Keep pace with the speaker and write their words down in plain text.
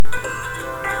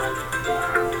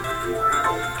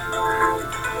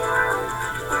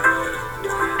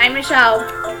Michelle.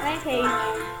 Hi,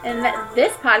 Paige. And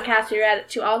this podcast we read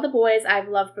To All the Boys I've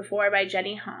Loved Before by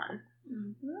Jenny Han.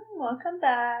 Welcome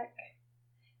back.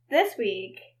 This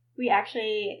week, we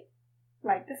actually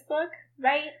like this book,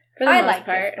 right? For the I most like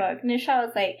part. this book. Michelle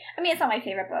is like, it's not my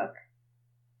favorite book.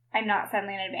 I'm not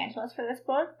suddenly an evangelist for this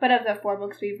book, but of the 4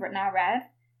 books we've now read,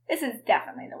 this is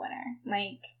definitely the winner.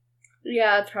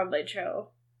 Yeah, that's probably true.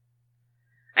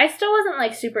 I still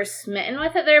wasn't, super smitten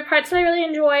with it. There were parts that I really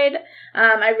enjoyed.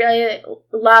 I really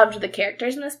loved the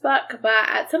characters in this book, but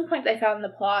at some point I found the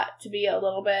plot to be a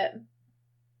little bit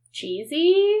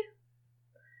cheesy.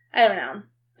 I don't know.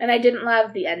 And I didn't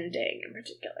love the ending in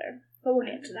particular. But we'll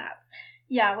get to that.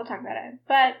 Yeah, we'll talk about it.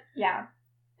 But, yeah,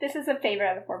 this is a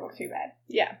favorite of the 4 books we read.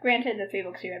 Yeah. Granted, the 3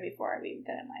 books we read before we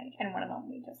didn't like, and one of them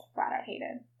we just flat out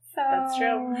hated. So That's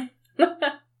true.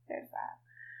 There's that.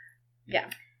 Yeah.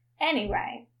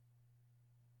 Anyway.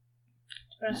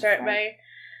 Let's start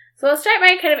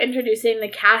by kind of introducing the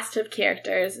cast of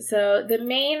characters. So the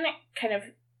main kind of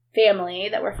family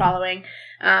that we're following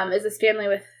is this family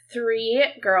with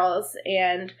 3 girls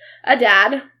and a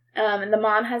dad. And the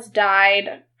mom has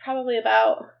died probably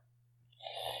about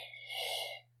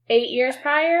 8 years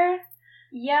prior.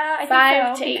 Yeah, I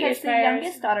 5 think so, to 8 years because the prior.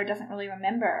 youngest daughter doesn't really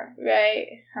remember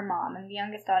Right. her mom, and the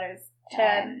youngest daughter's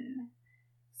 10.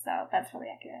 So that's really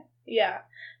accurate. Yeah.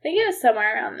 I think it was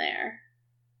somewhere around there.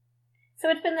 So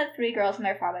it's been the 3 girls and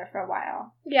their father for a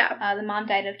while. Yeah. The mom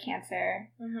died of cancer,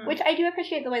 Mm-hmm. which I do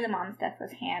appreciate the way the mom's death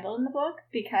was handled in the book,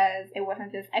 because I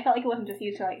felt like it wasn't just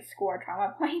used to, score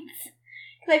trauma points.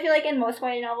 Because I feel like in most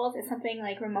YA novels, if something,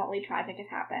 remotely tragic has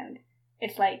happened,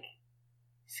 it's,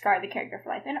 scarred the character for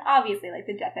life. And obviously,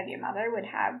 the death of your mother would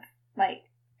have,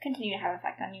 continue to have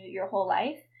effect on you your whole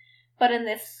life. But in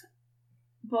this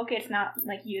book, it's not,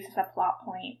 used as a plot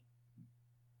point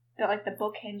that, the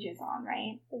book hinges on,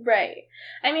 right? Right.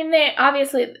 I mean, they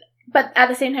obviously, but at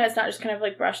the same time, it's not just kind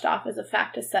of, brushed off as a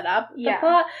fact to set up the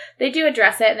plot. They do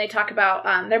address it, and they talk about,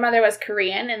 their mother was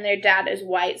Korean, and their dad is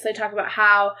white, so they talk about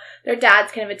how their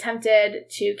dad's kind of attempted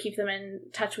to keep them in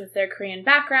touch with their Korean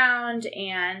background,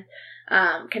 and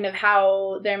kind of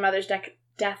how their mother's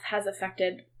death has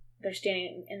affected their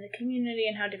standing in the community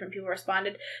and how different people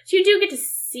responded. So you do get to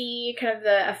see kind of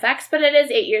the effects, but it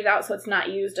is 8 years out, so it's not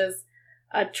used as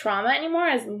a trauma anymore,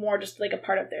 as more just a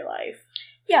part of their life.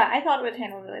 Yeah, I thought it was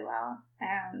handled really well.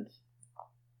 And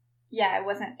yeah, it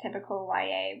wasn't typical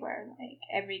YA where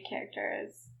every character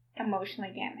is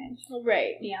emotionally damaged.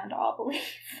 Right. Beyond all belief.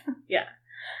 Yeah.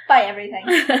 By everything.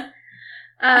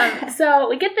 So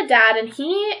we get the dad, and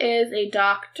he is a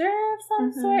doctor of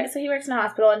some sort. So he works in a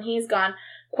hospital, and he's gone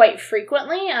quite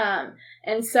frequently.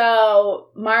 And so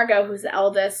Margot, who's the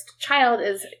eldest child,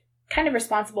 is kind of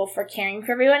responsible for caring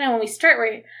for everyone. And when we start,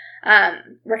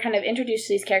 we're kind of introduced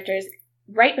to these characters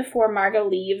right before Margot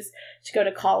leaves to go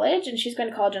to college, and she's going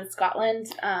to college in Scotland.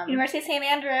 University of St.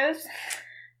 Andrews.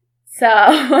 So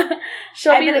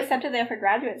she'll I've been accepted there for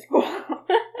graduate school.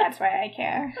 That's why I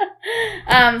care.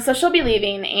 So she'll be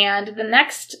leaving, and the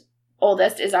next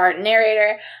oldest is our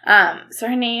narrator. So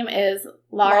her name is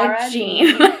Laura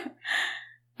Jean.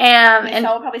 And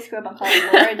will probably screw up and call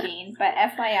her Laura Jean, but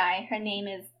FYI, her name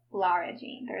is Laura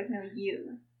Jean. There is no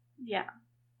U. Yeah.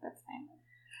 That's fine.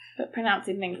 But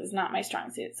pronouncing things is not my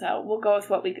strong suit, so we'll go with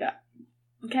what we got.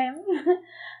 Okay?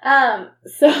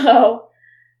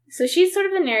 So she's sort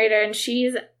of the narrator, and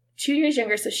she's 2 years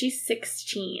younger, so she's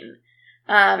 16.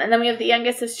 And then we have the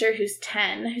youngest sister, who's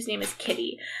 10, whose name is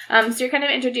Kitty. So you're kind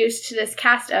of introduced to this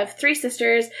cast of 3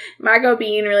 sisters, Margot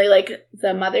being really,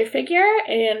 the mother figure,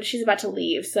 and she's about to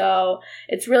leave. So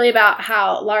it's really about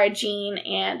how Laura Jean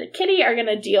and Kitty are going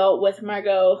to deal with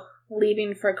Margot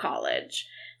leaving for college.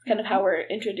 It's kind of how we're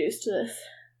introduced to this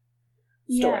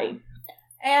story.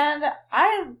 Yeah. And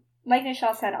like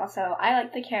Michelle said also, I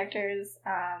like the characters.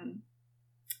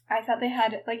 I thought they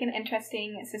had, an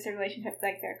interesting sister relationship.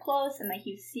 They're close, and,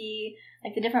 you see,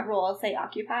 the different roles they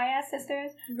occupy as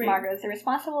sisters. Right. Margot's the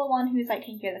responsible one who's,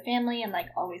 taking care of the family and,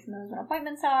 always knows when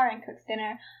appointments are and cooks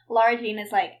dinner. Laura Jean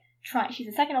is, she's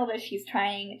the second oldest. She's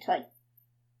trying to,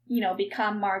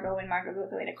 become Margot when Margot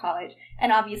goes away to college.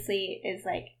 And obviously is,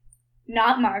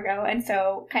 not Margot, and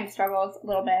so kind of struggles a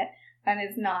little bit and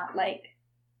is not,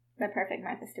 the perfect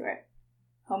Martha Stewart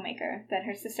homemaker that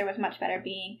her sister was much better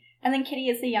being. And then Kitty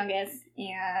is the youngest,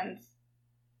 and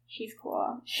she's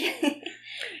cool.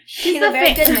 She's a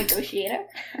very good negotiator.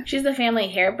 She's the family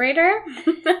hair braider.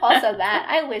 Also that.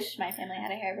 I wish my family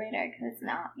had a hair braider, because it's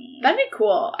not me. That'd be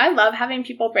cool. I love having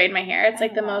people braid my hair. It's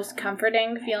the most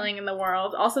comforting feeling in the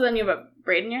world. Also, then you have a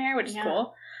braid in your hair, which is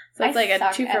cool. So it's a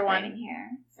 2-for-1. Hair,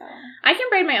 so. I can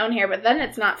braid my own hair, but then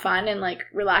it's not fun and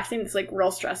relaxing. It's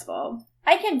real stressful.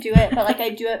 I can do it, but, like, I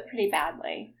do it pretty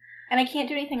badly. And I can't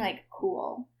do anything, like,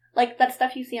 cool. Like, that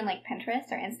stuff you see on, like,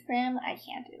 Pinterest or Instagram, I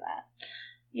can't do that.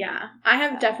 Yeah. I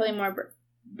have definitely more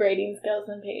braiding skills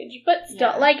than Paige. But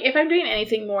still, like, if I'm doing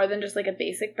anything more than just, like, a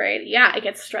basic braid, yeah, it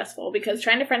gets stressful. Because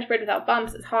trying to French braid without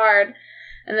bumps is hard.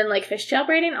 And then, like, fishtail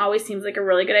braiding always seems like a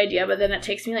really good idea. But then it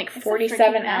takes me, like,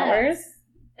 47 hours.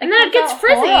 And then it gets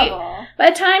frizzy. Horrible. By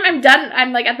the time I'm done,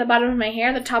 I'm, like, at the bottom of my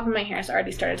hair. The top of my hair has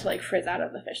already started to, like, frizz out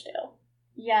of the fishtail.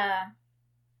 Yeah.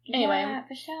 Anyway. Yeah,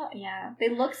 fishtail, yeah. They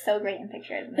look so great in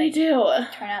pictures. They do.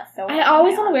 Turn out so well. I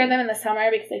always want to wear them in the summer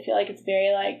because I feel like it's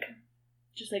very, like,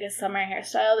 just, like, a summer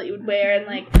hairstyle that you would wear and,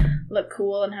 like, look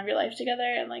cool and have your life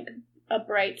together and, like, a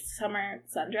bright summer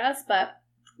sundress. But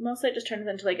mostly it just turns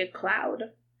into, like, a cloud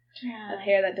of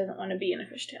hair that doesn't want to be in a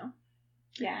fishtail.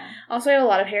 Yeah. Also, I have a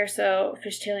lot of hair, so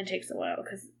fishtailing takes a while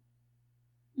because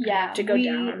I have to go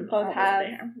down. We both have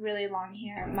really long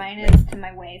hair. Mine is to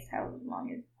my waist. How long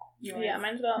is yours? Yeah,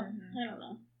 mine's about, I don't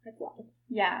know, it's long.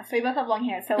 Yeah, so we both have long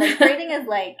hair. So, like, braiding is,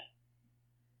 like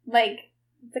a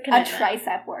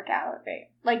tricep workout. Right.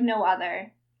 Like, no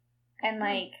other. And,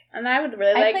 like... And I would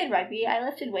really I played rugby. I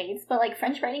lifted weights. But, like,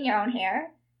 French braiding your own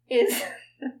hair is...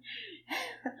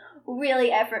 really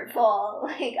effortful.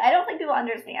 Like, I don't think people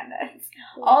understand this.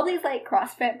 All these, like,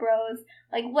 CrossFit bros,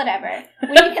 like, whatever.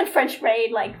 When you can French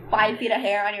braid, like, 5 feet of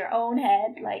hair on your own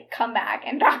head, like, come back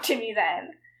and talk to me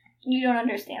then. You don't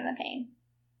understand the pain.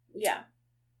 Yeah.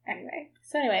 Anyway.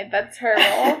 So anyway, that's her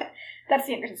role. That's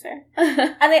the younger sister.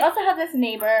 And they also have this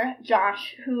neighbor,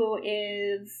 Josh, who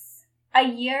is a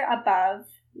year above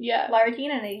Lara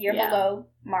Jean and a year below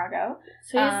Margot.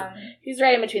 So he's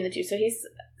right in between the two. So he's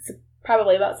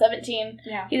probably about 17.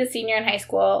 Yeah. He's a senior in high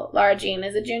school. Lara Jean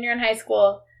is a junior in high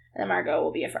school. And then Margot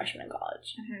will be a freshman in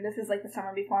college. Mm-hmm. This is like the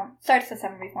summer before... Starts the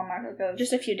summer before Margot goes.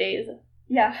 Just a few days.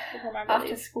 Yeah. Before Margot off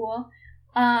leaves. to school.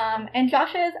 And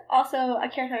Josh is also a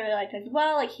character I really liked as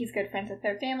well. Like, he's good friends with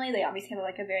their family. They obviously have,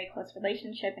 like, a very close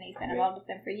relationship, and he's been involved with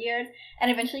them for years.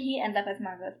 And eventually he ends up as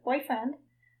Margot's boyfriend.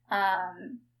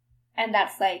 And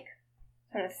that's, like,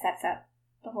 sort of sets up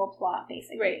the whole plot,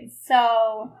 basically. Right.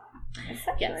 So,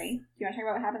 essentially, do you want to talk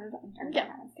about what happens?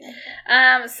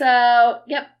 Yeah. So,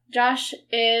 Josh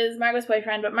is Margot's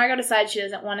boyfriend, but Margot decides she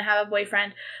doesn't want to have a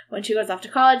boyfriend when she goes off to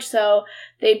college, so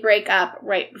they break up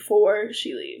right before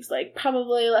she leaves, like,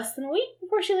 probably less than a week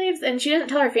before she leaves, and she doesn't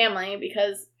tell her family,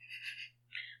 because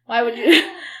why would you...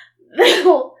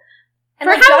 And,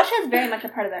 like, Josh is very much a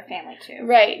part of their family, too.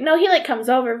 Right. No, he, like, comes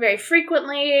over very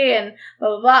frequently, and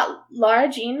blah, blah, blah. Lara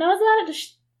Jean knows that?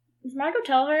 Does Margot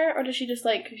tell her, or does she just,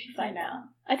 like... Does she find out?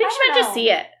 I think she might just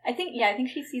see it. I think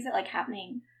she sees it, like,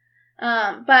 happening.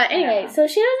 But anyway, so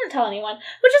she doesn't tell anyone,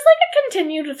 which is, like, a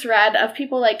continued thread of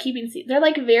people, like, keeping secrets. They're,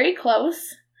 like, very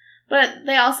close, but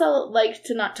they also like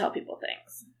to not tell people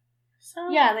things. So...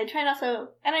 Yeah, they try not to...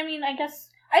 And, I mean, I guess...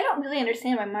 I don't really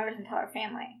understand why Margot doesn't tell her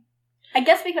family. I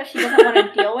guess because she doesn't want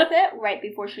to deal with it right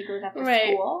before she goes up to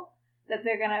school. That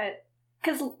they're gonna...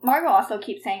 Because Margot also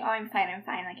keeps saying, oh, I'm fine,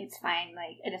 like, it's fine,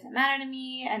 like, it doesn't matter to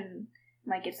me, and,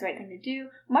 like, it's the right thing to do.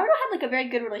 Margot had, like, a very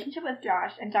good relationship with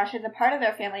Josh, and Josh is a part of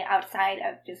their family outside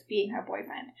of just being her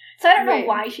boyfriend. So I don't know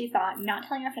why she thought not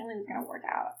telling her family was gonna work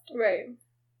out. Right.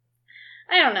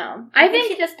 I don't know. I think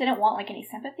she just didn't want, like, any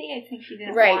sympathy. I think she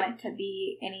didn't want it to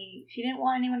be any... She didn't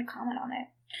want anyone to comment on it.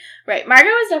 Right. Margot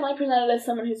was definitely presented as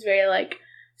someone who's very, like,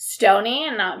 stony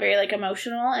and not very, like,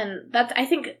 emotional. And that's, I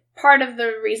think, part of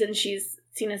the reason she's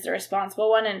seen as the responsible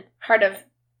one and part of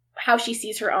how she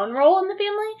sees her own role in the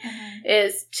family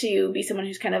is to be someone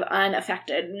who's kind of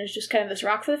unaffected and is just kind of this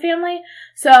rock for the family.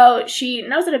 So she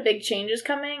knows that a big change is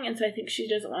coming, and so I think she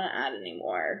doesn't want to add any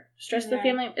more stress to the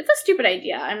family. It's a stupid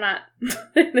idea. I'm not...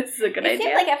 This is a good idea. It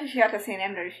seems like after she got to St.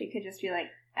 Andrews, she could just be like,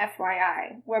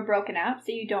 FYI, we're broken up,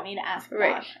 so you don't need to ask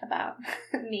Josh about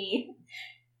me,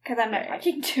 because I'm not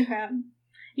talking to him.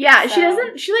 Yeah, so. She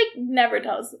doesn't... She, like, never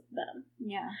tells them.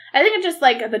 Yeah. I think it's just,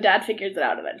 like, the dad figures it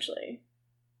out eventually.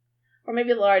 Or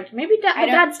maybe Large. Maybe the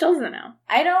dad still doesn't know.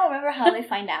 I don't remember how they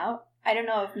find out. I don't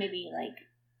know if maybe, like,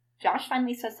 Josh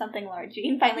finally says something, Lara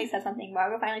Jean finally says something,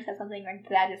 Margot finally says something, or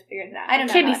dad just figures it out. I don't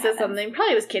know. Kitty says something.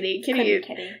 Probably it was Kitty.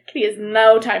 Kitty has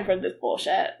no time for this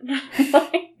bullshit.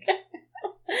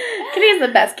 Kitty is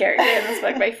the best character in this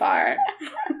book by far.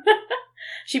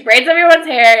 She braids everyone's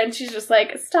hair, and she's just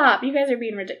like, stop, you guys are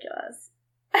being ridiculous.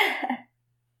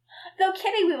 Though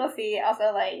Kitty, we will see,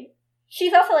 also, like,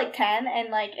 she's also, like, 10, and,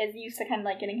 like, is used to kind of,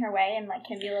 like, getting her way, and, like,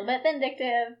 can be a little bit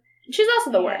vindictive. She's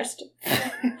also the worst.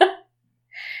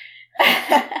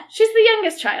 She's the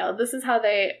youngest child. This is how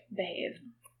they behave.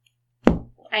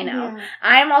 I know. Yeah.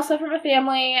 I'm also from a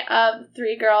family of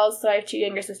 3 girls, so I have 2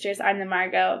 younger sisters. I'm the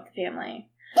Margot of the family.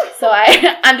 So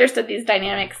I understood these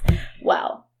dynamics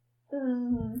well.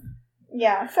 Mm-hmm.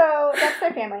 Yeah, so that's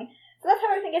their family. So that's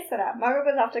how everything gets set up. Margot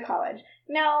goes off to college.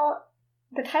 Now,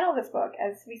 the title of this book,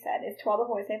 as we said, is To All the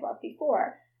Boys They've Loved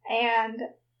Before. And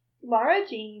Lara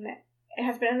Jean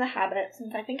has been in the habit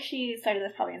since I think she started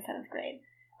this probably in 7th grade.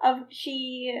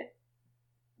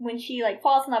 When she, like,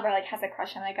 falls in love or, like, has a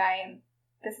crush on a guy, and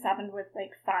this has happened with,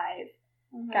 like, 5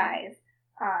 guys,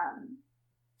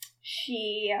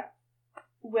 she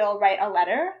will write a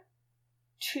letter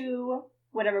to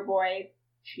whatever boy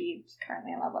she's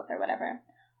currently in love with or whatever,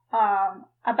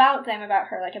 about them, about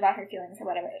her, like, about her feelings or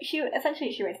whatever. She writes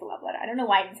a love letter. I don't know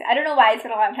why I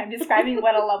spent a lot of time describing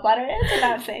what a love letter is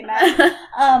without saying that.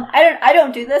 I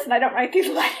don't do this, and I don't write these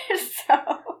letters, so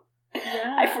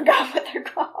yeah. I forgot what they're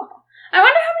called. I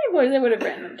wonder how many boys I would have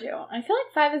written them to. I feel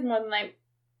like 5 is more than I,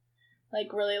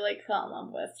 like, really, like, fell in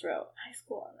love with throughout high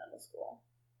school and middle school.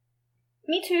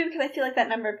 Me too, because I feel like that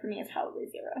number for me is probably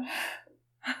 0.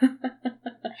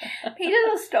 Paige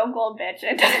is a stone cold bitch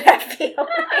and doesn't have feelings.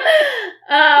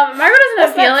 Margot doesn't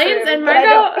have feelings, true, and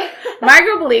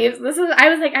Margot believes, I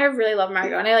was like, I really love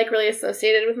Margot, and I, like, really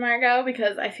associated with Margot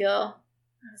because I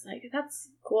was like, that's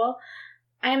cool.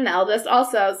 I am the eldest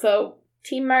also, so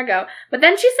Team Margot. But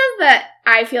then she says that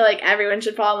I feel like everyone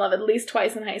should fall in love at least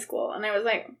twice in high school, and I was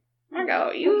like,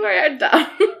 Margot, you are dumb.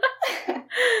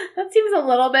 That seems a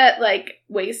little bit, like,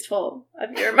 wasteful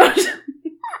of your emotions.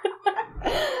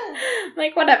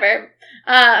 Like, whatever.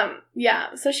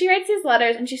 Yeah, so she writes these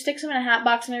letters, and she sticks them in a hat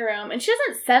box in her room, and she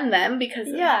doesn't send them,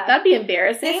 because that'd be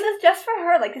embarrassing. This is just for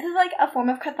her. Like, this is, like, a form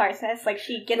of catharsis. Like,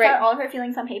 she gets out all of her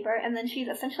feelings on paper, and then she's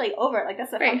essentially over it. Like,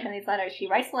 that's the function of these letters. She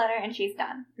writes the letter, and she's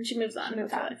done. And she moves on.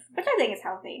 Which I think is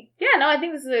healthy. Yeah, no, I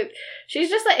think this is she's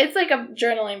just, like, it's like a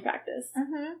journaling practice.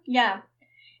 Mm-hmm. Yeah.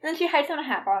 And then she hides it in a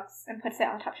hat box and puts it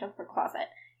on the top shelf of her closet.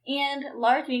 And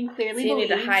Lara Jean clearly believes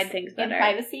need to hide things better. In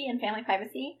privacy and family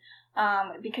privacy,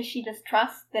 because she just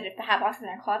trusts that if the hat box is in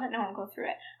her closet, no one will go through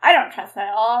it. I don't trust that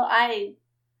at all.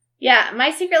 Yeah, my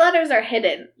secret letters are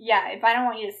hidden. Yeah, if I don't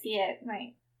want you to see it,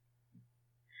 like...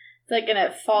 It's like in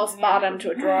a false bottom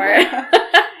to a drawer.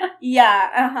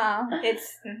 Yeah,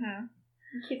 It's,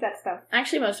 Keep that stuff.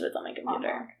 Actually, most of it's on my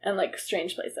computer. And, like,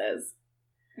 strange places.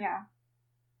 Yeah.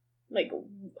 Like,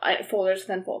 folders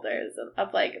within folders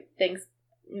of, like, things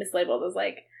mislabeled as,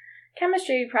 like,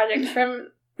 chemistry projects from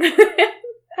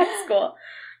high school.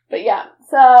 But yeah,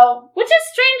 so, which is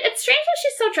strange. It's strange that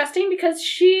she's so trusting, because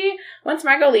once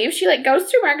Margot leaves, she, like,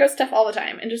 goes through Margot's stuff all the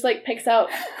time and just, like, picks out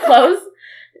clothes.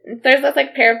 There's this,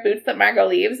 like, pair of boots that Margot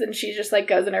leaves, and she just, like,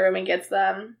 goes in her room and gets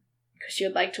them because she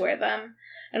would like to wear them.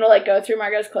 And will, like, go through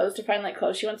Margot's clothes to find, like,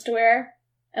 clothes she wants to wear.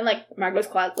 And, like, Margot's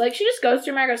closet. Like, she just goes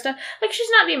through Margot's stuff. Like, she's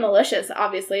not being malicious,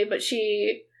 obviously, but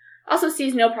she also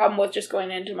sees no problem with just going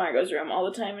into Margot's room all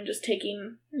the time and just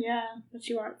taking what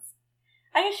she wants.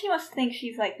 I guess she must think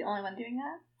she's, like, the only one doing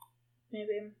that.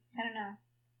 Maybe.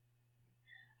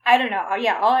 I don't know.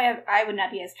 Yeah, I would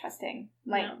not be as trusting.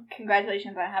 Like,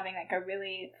 congratulations on having, like, a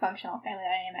really functional family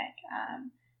dynamic.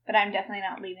 But I'm definitely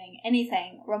not leaving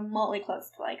anything remotely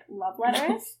close to, like, love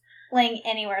letters laying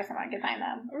anywhere someone can find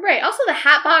them. Right. Also, the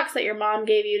hat box that your mom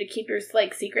gave you to keep your,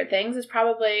 like, secret things is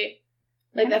probably,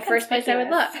 like, the first place I would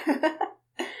look.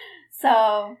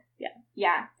 So,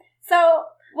 yeah. So,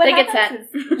 what they happens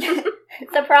get sent. Is...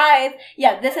 Surprise!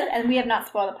 Yeah, this is, and we have not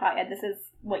spoiled the plot yet. This is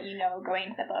what you know going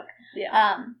into the book.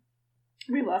 Yeah.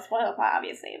 We will spoil the plot,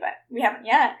 obviously, but we haven't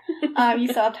yet. You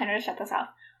still have time to shut this off.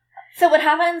 So what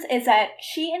happens is that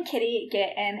she and Kitty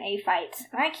get in a fight.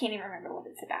 I can't even remember what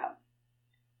it's about.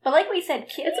 But like we said,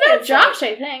 Kitty... It's about Josh,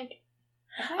 I think.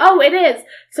 Oh, it is.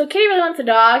 So Kitty really wants a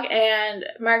dog, and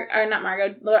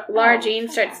Lara Jean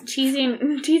starts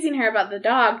teasing her about the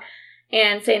dog,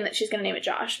 and saying that she's going to name it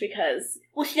Josh because...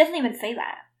 Well, she doesn't even say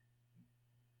that.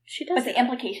 She does. But the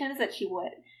implication is that she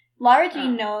would. Lara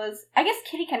Jean knows... I guess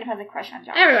Kitty kind of has a crush on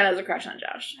Josh. Everyone has a crush on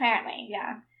Josh. Apparently,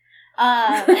 yeah.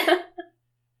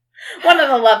 One of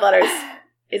the love letters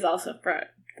is also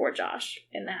for Josh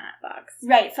in the hat box.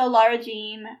 Right, so Lara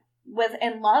Jean was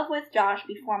in love with Josh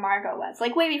before Margot was.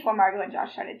 Like, way before Margot and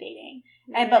Josh started dating.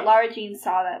 Right. But Lara Jean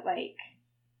saw that, like...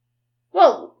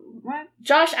 Well, what?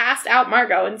 Josh asked out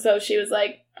Margot, and so she was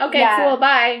like, okay, cool,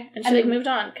 bye. And she, like, moved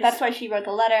on. That's why she wrote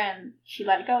the letter, and she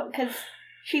let it go. Because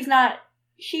she's not...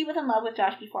 She was in love with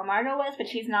Josh before Margot was, but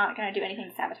she's not going to do anything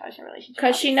to sabotage their relationship.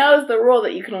 Because she knows the rule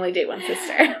that you can only date one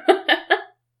sister.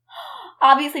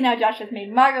 Obviously, now Josh has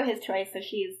made Margot his choice, so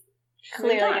she's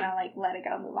clearly going to, like, let it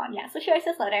go and move on. Yeah, so she writes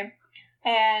this letter,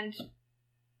 and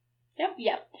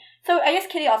Yep. So I guess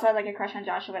Kitty also had, like, a crush on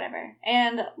Josh or whatever.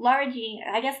 And Lara Jean,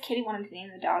 I guess Kitty wanted to name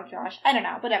the dog Josh. I don't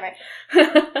know, whatever.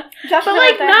 Josh, but,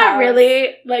 like, not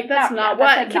really. Like, that's not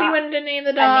what Kitty wanted to name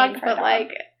the dog, but,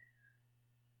 like,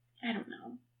 I don't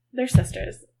know. They're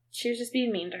sisters. She was just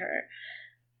being mean to her.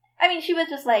 I mean, she was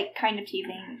just, like, kind of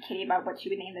teasing Kitty about what she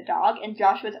would name the dog, and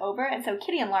Josh was over, and so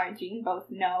Kitty and Lara Jean both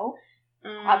know,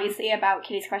 obviously, about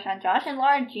Kitty's crush on Josh, and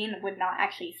Lara Jean would not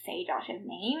actually say Josh's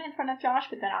name in front of Josh,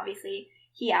 but then, obviously,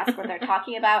 he asks what they're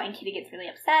talking about, and Kitty gets really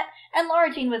upset, and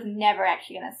Lara Jean was never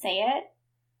actually going to say it.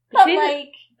 But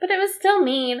it was still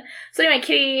mean. So anyway,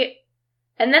 Kitty,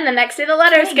 and then the next day the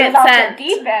letters get sent.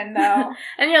 Deep end, though.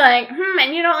 And you're like,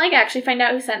 and you don't, like, actually find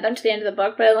out who sent them to the end of the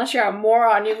book, but unless you're a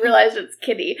moron, you realize it's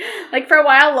Kitty. Like, for a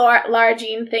while, Lara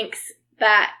Jean thinks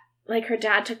that, like, her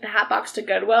dad took the hat box to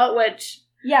Goodwill, which...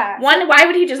 Yeah. Why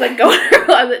would he just, like, go in her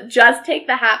closet, just take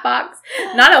the hat box,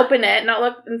 not open it, not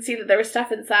look and see that there was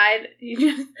stuff inside? You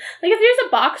just, like, if there's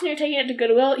a box and you're taking it to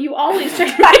Goodwill, you always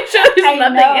check to make sure there's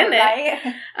nothing in it.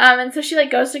 Right? And so she, like,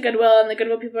 goes to Goodwill, and the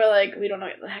Goodwill people are like, we don't know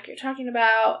what the heck you're talking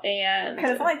about, and...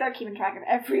 Because it's not like they're keeping track of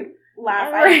every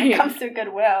last item that comes through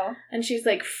Goodwill. And she's,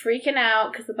 like, freaking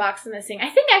out because the box is missing. I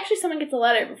think, actually, someone gets a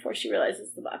letter before she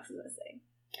realizes the box is missing.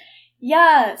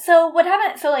 Yeah, so what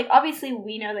happened... So, like, obviously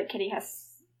we know that Kitty has...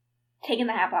 taken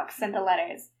the hat box, sent the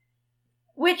letters.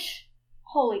 Which,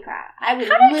 holy crap, I would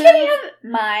lose my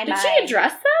mind. Did she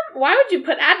address them? Why would you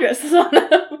put addresses on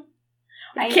them?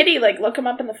 Kitty, like, look them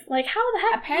up in the... Like, how the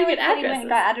heck apparently did you get addresses?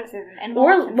 Got addresses and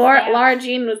or Lara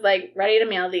Jean was, like, ready to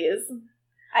mail these.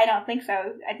 I don't think so.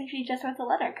 I think she just wrote the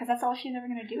letter, because that's all she's ever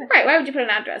going to do with it. Right, why would you put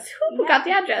an address? Who got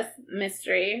the address?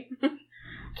 Mystery.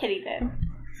 Kitty did.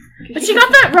 But she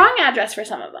got the wrong address for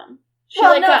some of them. She,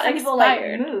 got some people,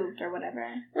 moved or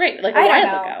whatever. Right, like a while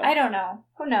ago. I don't know.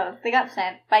 Who knows? They got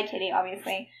sent by Kitty,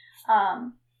 obviously.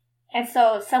 And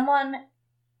so someone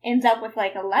ends up with,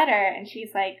 like, a letter, and she's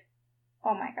like,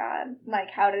 oh my god, like,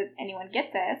 how did anyone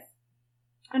get this?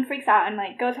 And freaks out and,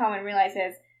 like, goes home and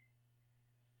realizes,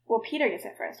 well, Peter gets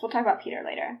it first. We'll talk about Peter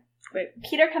later. Right.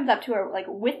 Peter comes up to her, like,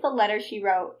 with the letter she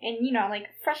wrote in, you know, like,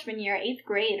 freshman year, 8th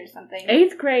grade or something.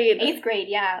 8th grade. 8th grade,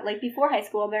 yeah. Like, before high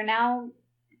school. They're now...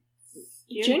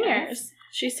 Juniors.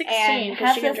 She's 16. And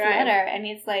has this letter, and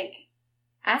he's, like,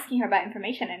 asking her about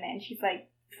information in it, and she's, like,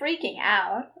 freaking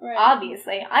out. Right.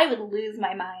 Obviously. I would lose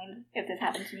my mind if this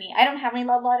happened to me. I don't have any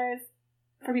love letters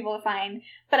for people to find,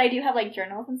 but I do have, like,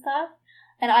 journals and stuff,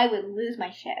 and I would lose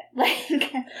my shit.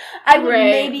 Like, I would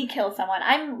maybe kill someone.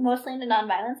 I'm mostly into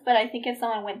nonviolence, but I think if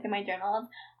someone went through my journals,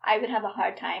 I would have a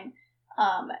hard time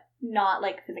not,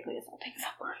 like, physically assaulting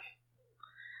someone.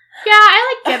 Yeah,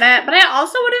 I, like, get it, but I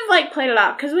also would have, like, played it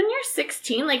off, because when you're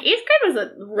 16, like, 8th grade was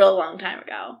a real long time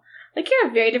ago. Like, you're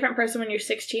a very different person when you're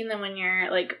 16 than when you're,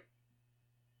 like,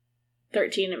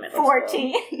 13 in middle school.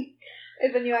 14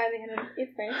 is when you are in the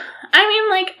 8th grade. I mean,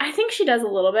 like, I think she does a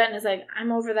little bit, and is like,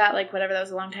 I'm over that, like, whatever, that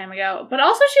was a long time ago. But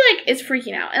also she, like, is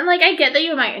freaking out. And, like, I get that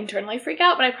you might internally freak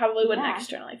out, but I probably wouldn't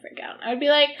externally freak out. I would be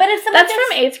like, but if that's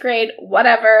from 8th grade,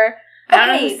 whatever. Okay. I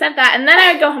don't know who sent that. And then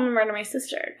I would go home and murder my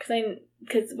sister,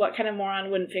 because what kind of moron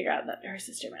wouldn't figure out that her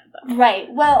sister meant them? Right.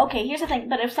 Well, okay, here's the thing.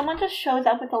 But if someone just shows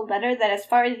up with a letter that, as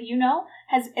far as you know,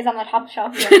 is on the top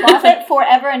shelf of your closet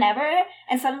forever and ever,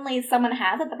 and suddenly someone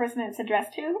has it, the person it's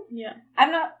addressed to, yeah,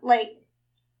 I'm not, like,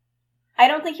 I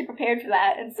don't think you're prepared for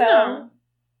that, and so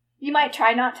you might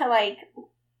try not to, like,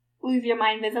 lose your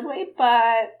mind visibly,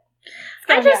 but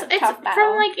it's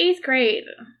from, like, 8th grade.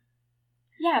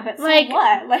 Yeah, but so like,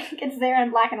 what? Like, it's there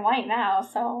in black and white now,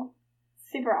 so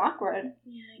super awkward.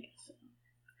 Yeah, I guess so.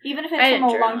 Even if it's from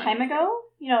a long time ago,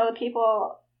 you know, the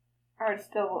people are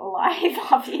still alive,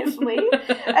 obviously.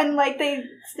 And, like, they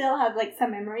still have, like,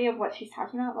 some memory of what she's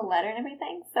talking about in the letter and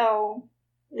everything, so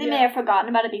they may have forgotten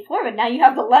about it before, but now you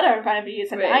have the letter in front of you,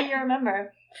 so now you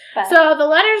remember. But. So the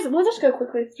letters, we'll just go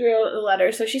quickly through the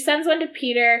letters. So she sends one to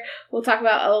Peter. We'll talk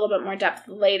about a little bit more depth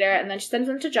later. And then she sends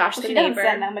one to Josh, the neighbor. She doesn't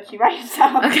send them, but she writes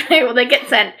them. Okay, well, they get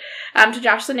sent to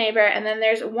Josh, the neighbor. And then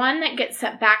there's one that gets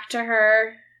sent back to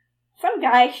her. Some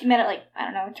guy she met at, like, I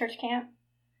don't know, church camp.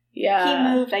 Yeah.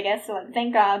 He moved, I guess, so, like,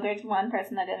 thank God there's one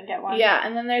person that didn't get one. Yeah,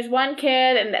 and then there's one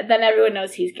kid, and then everyone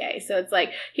knows he's gay. So it's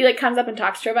like, he, like, comes up and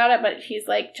talks to her about it, but he's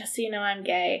like, just so you know, I'm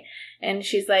gay. And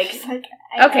she's like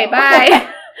okay,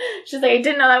 bye. She's like, I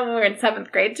didn't know that when we were in 7th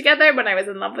grade together, when I was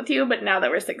in love with you, but now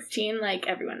that we're 16, like,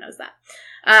 everyone knows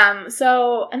that.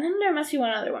 So, and then there must be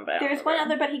one other one, but there's one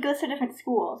other, but he goes to a different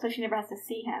school, so she never has to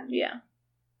see him. Yeah.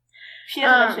 She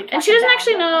doesn't and she doesn't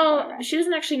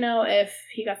actually know if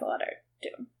he got the letter,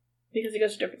 too. Because he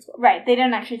goes to different school. Right, they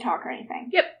didn't actually talk or anything.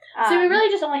 Yep. So we really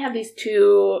just only have these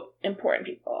two important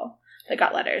people. that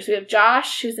got letters. We have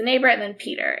Josh, who's the neighbor, and then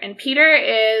Peter. And Peter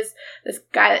is this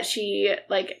guy that she,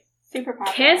 like, super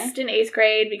popular. Kissed in 8th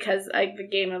grade because, like, the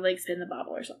game of, like, spin the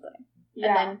bobble or something. Yeah.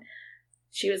 And then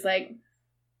she was, like,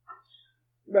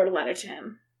 wrote a letter to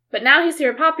him. But now he's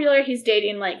super popular. He's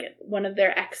dating, like, one of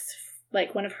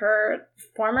her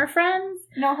former friends.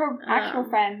 No, her actual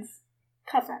friend's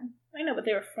cousin. I know, but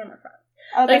they were former friends.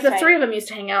 Oh, like, the three of them used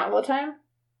to hang out all the time.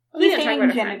 He's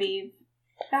dating Genevieve.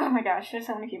 Oh my gosh, there's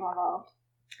so many people involved.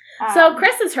 So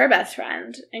Chris is her best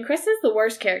friend, and Chris is the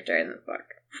worst character in this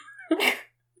book.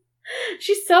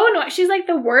 She's so annoying. She's like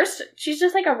the worst. She's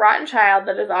just like a rotten child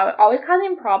that is always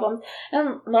causing problems.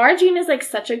 And Lara Jean is like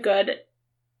such a good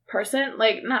person.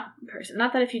 Like, not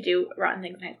that if you do rotten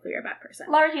things, you're a bad person.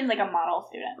 Lara Jean's like a model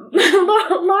student.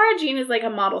 Lara Jean is like a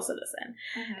model citizen.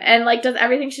 Mm-hmm. And like does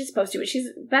everything she's supposed to. But she's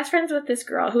best friends with this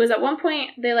girl who is at one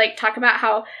point, they like talk about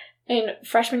how in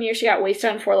freshman year she got wasted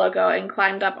on Four Loko and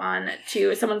climbed up on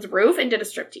to someone's roof and did a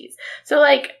striptease. So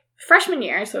like freshman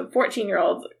year, so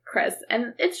 14-year-old Chris,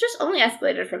 and it's just only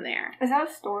escalated from there. Is that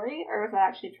a story, or was that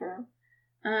actually true?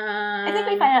 I think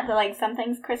we find out that, like, some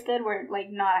things Chris did were, like,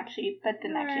 that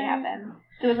didn't actually happen.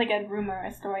 There was, like, a rumor,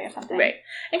 a story or something. Right.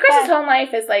 And Chris's home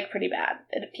life is, like, pretty bad,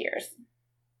 it appears.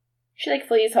 She, like,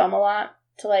 flees home a lot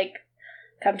to, like,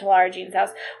 come to Lara Jean's house.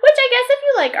 Which I guess if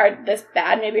you, like, are this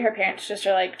bad, maybe her parents just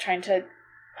are, like, trying to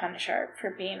punish her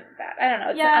for being bad. I don't know.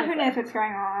 It's who knows what's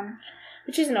going on.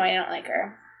 But she's annoying. I don't like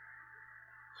her.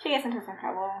 She gets into some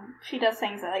trouble. She does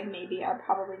things that, like, maybe are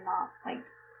probably not, like,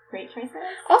 great choices.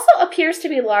 Also appears to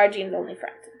be Lara Jean's only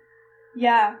friend.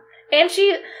 Yeah. And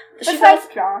she's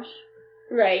like Josh.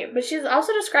 Right, but she's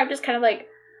also described as kind of like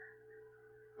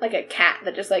a cat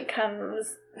that just, like,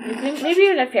 comes, maybe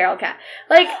even a feral cat.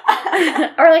 Like,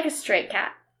 or like a stray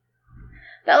cat.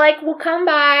 That, like, will come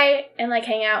by and, like,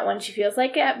 hang out when she feels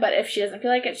like it, but if she doesn't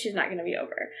feel like it, she's not going to be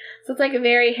over. So it's, like, a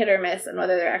very hit or miss on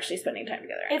whether they're actually spending time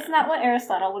together. It's not what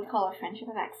Aristotle would call a friendship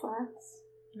of excellence.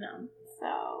 No.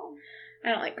 So. I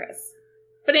don't like Chris.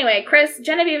 But anyway,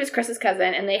 Genevieve is Chris's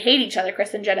cousin, and they hate each other.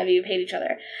 Chris and Genevieve hate each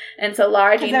other. And so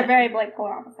Lara Jean... Because they're very, like,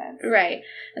 polar opposites. Right.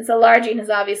 And so Lara Jean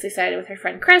has obviously sided with her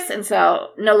friend Chris, and so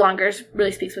no longer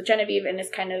really speaks with Genevieve, and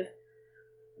is kind of...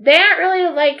 They aren't really,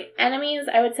 like, enemies,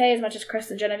 I would say, as much as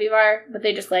Chris and Genevieve are, but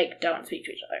they just, like, don't speak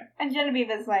to each other. And Genevieve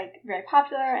is, like, very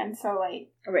popular, and so, like...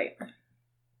 Right.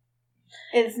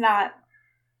 Is not...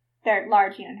 They're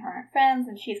Lara Jean and her are friends,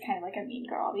 and she's kind of like a mean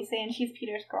girl, obviously, and she's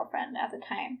Peter's girlfriend at the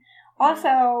time.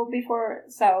 Also,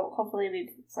 so hopefully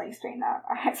we've, like, straightened out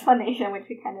our explanation, which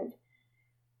we kind of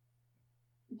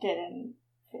did in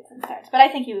fits and starts. But I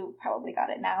think you probably got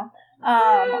it now.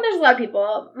 There's a lot of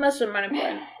people. Most of them are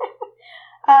important.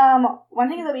 One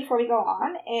thing that before we go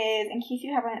on is, in case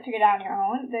you haven't figured it out on your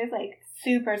own, there's, like,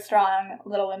 super strong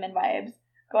Little Women vibes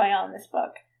going on in this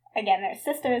book. Again, they're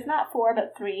sisters, not 4,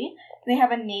 but 3. They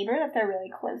have a neighbor that they're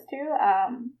really close to,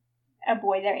 a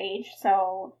boy their age.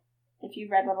 So if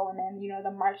you've read Little Women, you know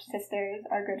the March sisters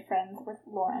are good friends with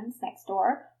Lawrence next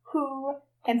door, who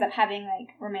ends up having, like,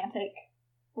 romantic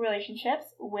relationships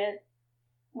with,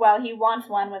 well, he wants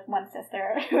one with one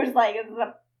sister, who's like, this is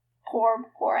a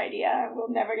poor idea, we'll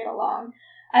never get along.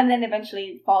 And then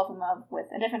eventually falls in love with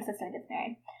a different sister and gets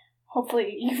married.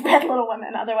 Hopefully you've read Little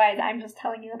Women, otherwise I'm just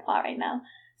telling you the plot right now.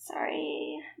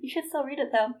 Sorry. You should still read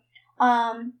it, though.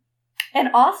 And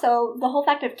also, the whole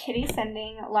fact of Kitty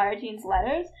sending Lara Jean's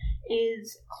letters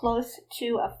is close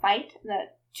to a fight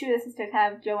that two of the sisters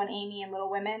have, Jo and Amy in Little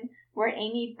Women, where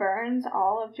Amy burns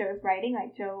all of Jo's writing.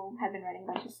 Like, Jo had been writing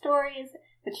a bunch of stories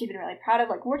that she'd been really proud of,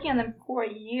 like, working on them for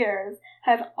years,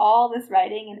 have all this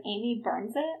writing, and Amy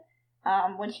burns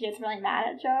it when she gets really mad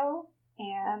at Jo,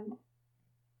 and...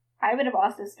 I would have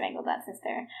also strangled that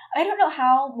sister. I don't know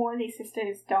how more of these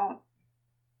sisters don't,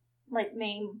 like,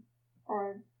 maim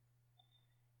or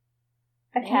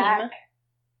attack.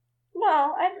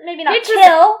 No, maybe not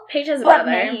kill. Paige has a but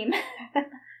brother. Maim.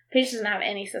 Paige doesn't have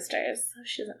any sisters, so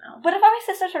she doesn't know. But if all my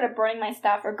sisters started burning my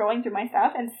stuff or going through my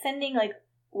stuff and sending, like,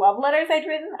 love letters I'd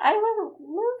written, I would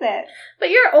lose it. But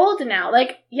you're old now.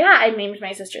 Like, yeah, I maimed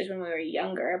my sisters when we were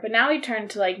younger, but now we turn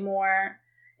to, like, more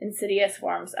insidious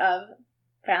forms of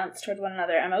violence towards one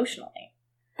another emotionally.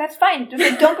 That's fine. Just,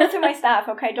 like, don't go through my stuff,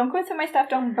 okay? Don't go through my stuff.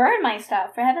 Don't burn my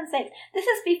stuff, for heaven's sake. This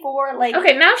is before, like...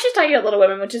 Okay, now she's talking about Little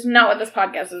Women, which is not what this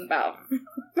podcast is about.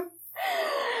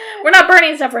 We're not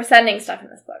burning stuff, we're sending stuff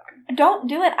in this book. Don't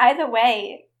do it either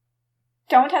way.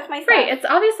 Don't touch my stuff. Right, it's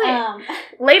obviously...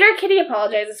 Later, Kitty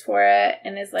apologizes for it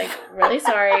and is, like, really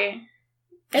sorry.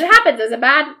 It happens. It's a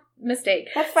bad mistake.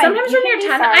 That's fine. Sometimes when you're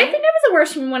 10, I think it was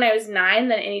worse when I was 9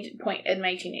 than any point in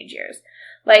my teenage years.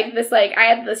 Like, this, like, I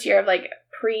had this year of, like,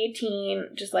 pre-teen,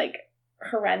 just, like,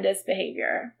 horrendous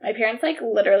behavior. My parents, like,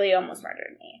 literally almost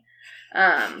murdered me.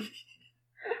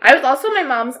 I was also in my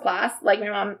mom's class. Like, my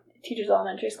mom teaches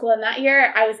elementary school, and that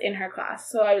year I was in her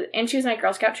class. And she was my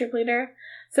Girl Scout troop leader.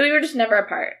 So we were just never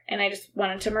apart, and I just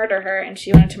wanted to murder her, and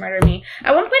she wanted to murder me.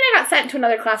 At one point, I got sent to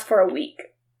another class for a week.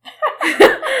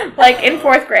 Like, in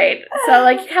 4th grade. So,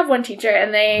 like, you have one teacher,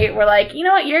 and they were like, you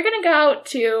know what, you're going to go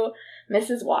to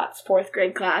Mrs. Watts' 4th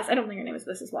grade class. I don't think her name was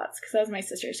Mrs. Watts, because that was my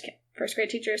sister's 1st grade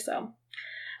teacher, so.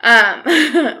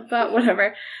 But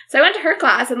whatever. So I went to her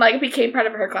class, and, like, became part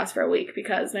of her class for a week,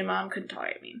 because my mom couldn't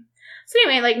tolerate me. So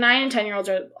anyway, like, 9 and 10-year-olds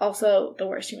are also the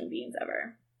worst human beings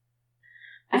ever.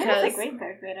 Because I was a great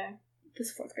 3rd grader. This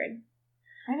is 4th grade.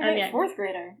 I'm a 4th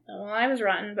grader. Well, I was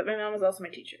rotten, but my mom was also my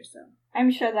teacher, so.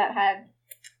 I'm sure that had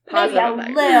positive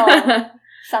maybe a little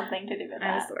something to do with that.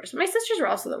 I was the worst. My sisters were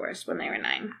also the worst when they were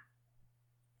 9.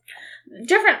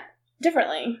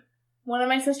 Differently. One of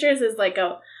my sisters is, like,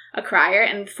 a crier,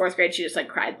 and in 4th grade she just, like,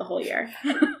 cried the whole year.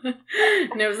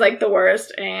 And it was, like, the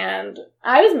worst, and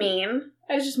I was mean.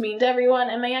 I was just mean to everyone,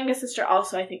 and my youngest sister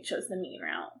also, I think, chose the mean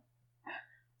route.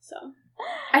 So,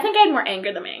 I think I had more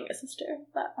anger than my youngest sister,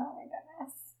 but oh my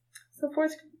goodness. So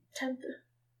 4th,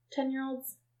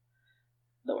 10-year-olds,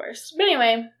 the worst. But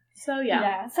anyway, so yeah.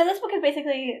 Yeah, so this book is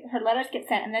basically, her letters get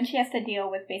sent, and then she has to deal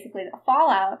with basically the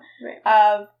fallout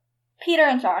of Peter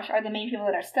and Josh are the main people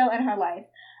that are still in her life.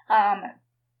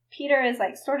 Peter is,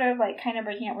 like, sort of, like, kind of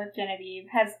breaking up with Genevieve,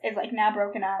 is, like, now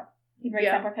broken up. He breaks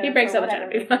up with her. He breaks up with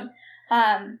Genevieve.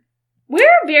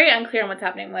 We're very unclear on what's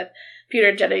happening with Peter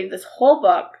and Genevieve this whole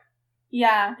book.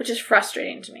 Yeah. Which is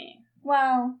frustrating to me.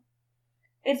 Well,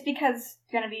 it's because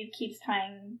Genevieve keeps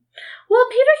trying... Well,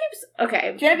 Peter keeps...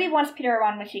 Okay. Genevieve wants Peter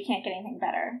around when she can't get anything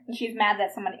better. And she's mad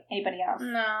that anybody else.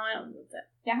 No, I don't believe that.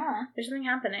 Yeah. There's something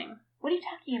happening. What are you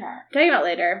talking about? I'm talking about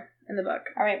later in the book.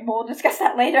 Alright, we'll discuss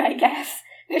that later, I guess.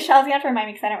 Michelle's gonna have to remind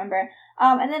me because I don't remember.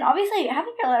 And then, obviously,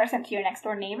 having your letter sent to your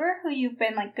next-door neighbor, who you've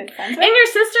been, like, good friends with. And your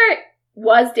sister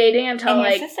was dating until,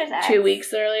 like, 2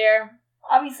 weeks earlier.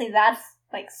 Obviously, that's,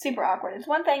 like, super awkward. It's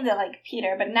one thing that, like,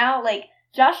 Peter, but now, like,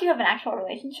 Josh you have an actual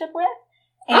relationship with.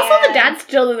 And also, the dad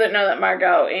still doesn't know that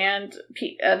Margot and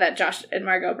that Josh and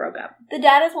Margot broke up. The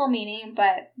dad is well-meaning,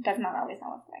 but does not always know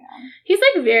what's going on. He's,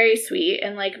 like, very sweet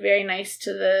and, like, very nice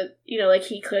to the, you know, like,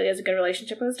 he clearly has a good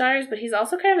relationship with his daughters, but he's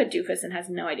also kind of a doofus and has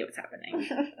no idea what's happening.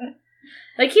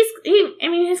 Like,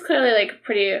 he's clearly, like,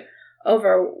 pretty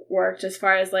overworked as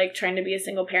far as, like, trying to be a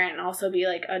single parent and also be,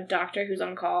 like, a doctor who's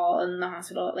on call in the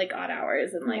hospital at, like, odd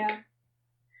hours, and, like,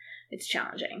 it's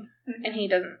challenging. Mm-hmm. And he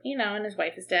doesn't, you know, and his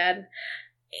wife is dead.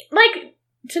 Like,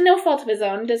 to no fault of his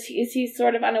own, is he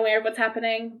sort of unaware of what's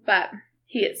happening? But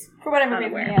he is. For whatever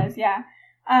reason he is, yeah.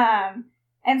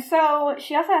 And so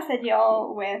she also has to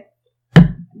deal with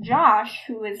Josh,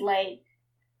 who is like,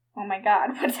 oh my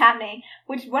god, what's happening?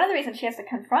 Which, one of the reasons she has to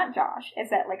confront Josh is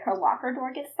that, like, her locker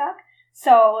door gets stuck.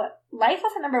 So, life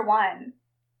lesson number 1,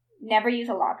 never use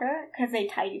a locker, because they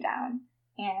tie you down.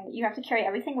 And you have to carry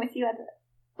everything with you at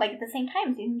the same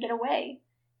time, so you can get away.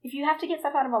 If you have to get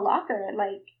stuff out of a locker,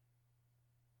 like,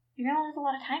 you're gonna lose a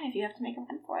lot of time if you have to make a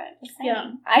run for it. Just saying.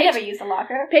 Yeah. I never used a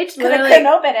locker. Paige literally... Because I couldn't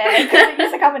open it. I couldn't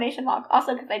use a combination lock.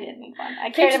 Also because I didn't need one.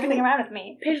 I carried everything around with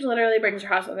me. Paige literally brings her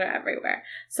house with her everywhere.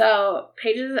 So,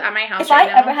 Paige is at my house if I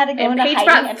ever had to go into Paige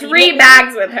hiding... Paige brought 3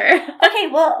 bags with her.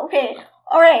 Okay.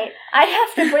 Alright. I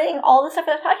have to bring all the stuff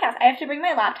for the podcast. I have to bring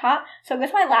my laptop. So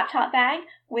with my laptop bag,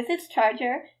 with its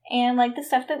charger, and, like, the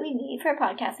stuff that we need for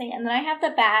podcasting. And then I have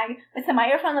the bag with the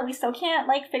microphone that we still can't,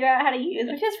 like, figure out how to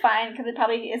use, which is fine, because it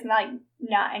probably is, like,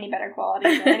 not any better quality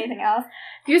than anything else.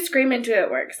 If you scream into it,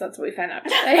 it works. That's what we found out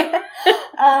today.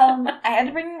 I had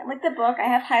to bring, like, the book. I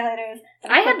have highlighters.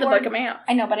 I had the book in my house.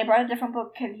 I know, but I brought a different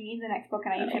book, because you need the next book,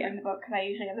 and I usually bring the book, because I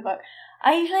usually have the book.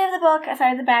 I usually have the book. So I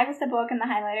have the bag with the book and the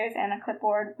highlighters and a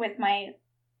clipboard with my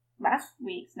last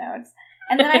week's notes.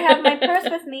 And then I have my purse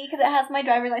with me because it has my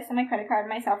driver's license, my credit card,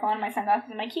 my cell phone, my sunglasses,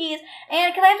 and my keys.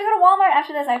 And because I have to go to Walmart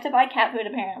after this, I have to buy cat food,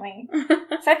 apparently.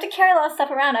 So I have to carry a lot of stuff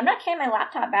around. I'm not carrying my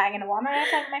laptop bag into Walmart. I have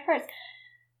to have my purse.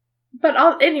 But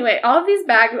all of these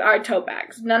bags are tote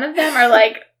bags. None of them are,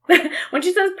 like... When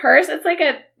she says purse, it's like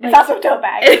a... It's also a tote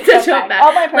bag. It's a tote bag.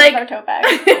 All my purses are tote bags.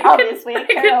 Obviously. I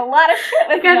carry a lot of shit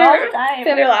with me all the time.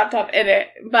 Got your laptop in it,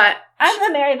 but... I'm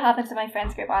the Mary Poppins of my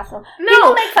friends group also. No,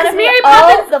 people make fun of me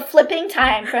all the flipping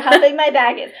time for how big my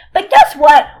bag is. But guess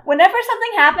what? Whenever something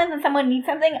happens and someone needs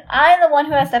something, I'm the one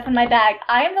who has stuff in my bag.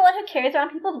 I am the one who carries around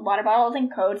people's water bottles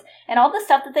and coats and all the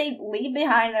stuff that they leave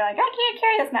behind. They're like, I can't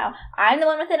carry this now. I'm the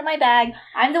one with it in my bag.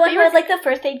 I'm the one who has, like, the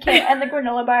first aid kit and the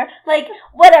granola bar. Like,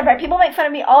 whatever. People make fun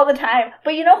of me all the time.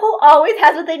 But you know who always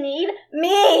has what they need?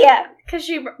 Me! Because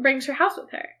she brings her house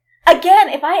with her. Again,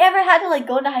 if I ever had to, like,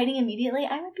 go into hiding immediately,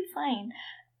 I would be fine.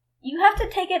 You have to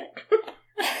take it...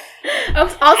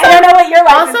 Also, I don't know what your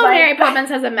life is like. Mary Poppins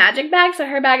has a magic bag, so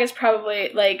her bag is probably,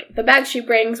 like, the bag she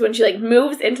brings when she, like,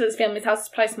 moves into this family's house is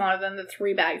probably smaller than the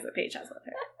 3 bags that Paige has with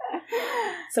her.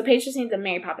 So Paige just needs a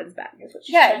Mary Poppins bag, is what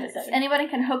she's trying to say. Anybody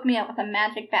can hook me up with a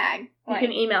magic bag. You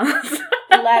can email us.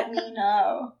 Let me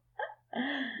know.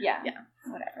 Yeah.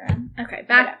 Whatever. Okay,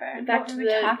 back what to were we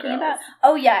the talking girls. about?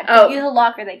 Oh, yeah. Don't use a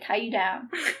locker. They tie you down.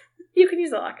 You can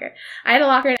use a locker. I had a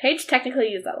locker. Paige technically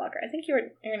used that locker. I think your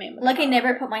name was... Like, I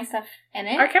never put my stuff in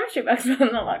it. Our chemistry box was in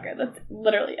the locker. That's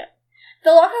literally it.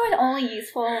 The locker was only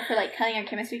useful for, like, telling our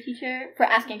chemistry teacher, for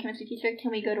asking our chemistry teacher,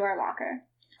 can we go to our locker?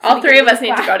 So all 3 of us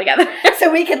need to go together.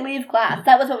 So we could leave class.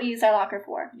 That was what we used our locker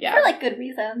for. Yeah. For, like, good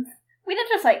reasons. We didn't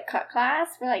just, like, cut class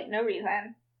for, like, no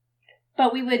reason.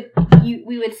 But we would,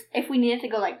 if we needed to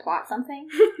go, like, plot something,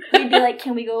 we'd be like,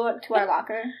 can we go to our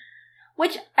locker?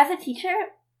 Which, as a teacher,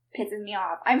 pisses me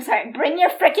off. I'm sorry, bring your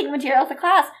freaking materials to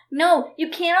class. No, you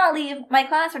cannot leave my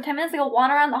class for 10 minutes to go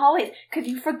wander around the hallways because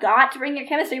you forgot to bring your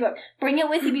chemistry book. Bring it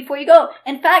with you before you go.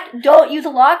 In fact, don't use a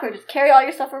locker. Just carry all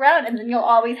your stuff around and then you'll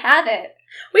always have it.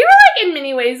 We were, like, in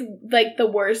many ways, like, the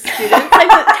worst students. Like,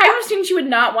 the type of students you would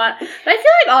not want. But I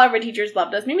feel like all of our teachers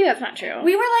loved us. Maybe that's not true.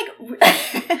 We were, like...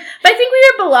 But I think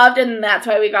we were beloved, and that's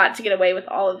why we got to get away with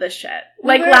all of this shit.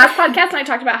 Like, last podcast, when I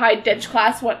talked about how I ditched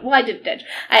class, I didn't ditch.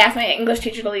 I asked my English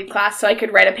teacher to leave class so I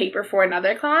could write a paper for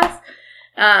another class.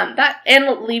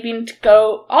 And leaving to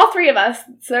go, all 3 of us,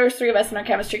 so there was 3 of us in our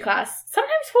chemistry class,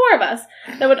 sometimes 4 of us,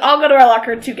 that would all go to our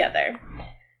locker together.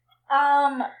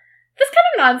 This kind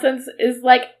of nonsense is,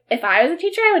 like, if I was a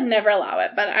teacher, I would never allow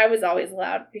it, but I was always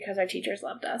allowed because our teachers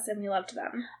loved us, and we loved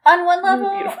them. On one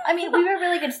level, I mean, we were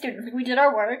really good students. Like, we did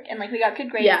our work, and, like, we got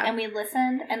good grades, and we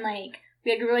listened, and, like,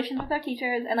 we had good relations with our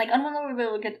teachers, and, like, on one level,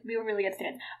 we were really good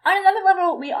students. On another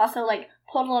level, we also, like,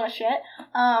 pulled a lot of shit.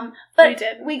 But we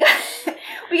did. We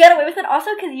got away with it also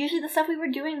because usually the stuff we were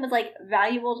doing was, like,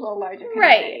 valuable to the larger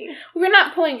community. Right. We were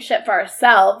not pulling shit for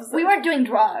ourselves. We weren't doing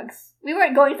drugs. We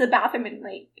weren't going to the bathroom and,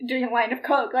 like, doing a line of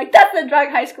coke. Like, that's the drug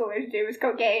high schoolers do, is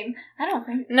cocaine. I don't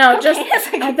think... No, just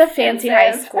at the fancy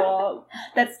high school.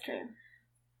 That's true.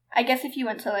 I guess if you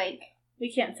went to, like...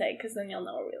 We can't say, because then you'll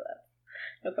know where we live.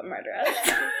 You'll come murder us.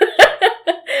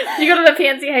 You go to the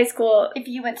fancy high school... If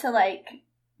you went to, like,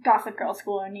 Gossip Girl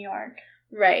school in New York.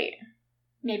 Right.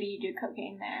 Maybe you do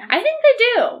cocaine there. I think they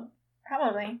do.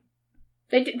 Probably.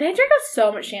 They drink us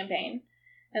so much champagne.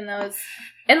 And those,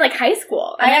 in, like, high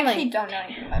school. I actually don't know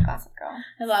anything about Gossip Girl.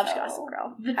 I loved Gossip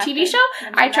Girl. The TV show,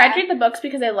 I tried to read the books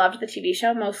because I loved the TV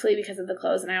show, mostly because of the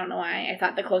clothes, and I don't know why. I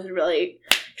thought the clothes would really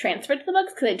transfer to the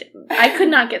books, because I could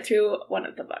not get through one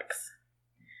of the books.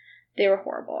 They were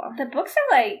horrible. The books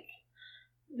are, like,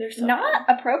 they're so not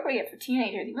appropriate for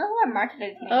teenagers, even though they're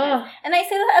marketed to teenagers. And I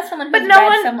say that as someone who's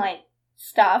read some, like,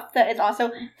 stuff that is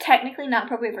also technically not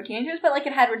appropriate for teenagers, but, like,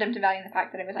 it had redemptive value in the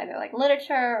fact that it was either, like,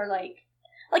 literature or, like,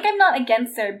 I'm not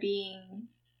against there being,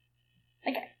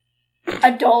 like,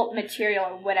 adult material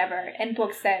or whatever in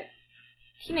books that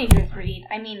teenagers read.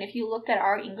 I mean, if you looked at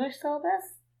our English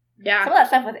syllabus, some of that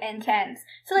stuff was intense.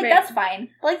 So, like, that's fine.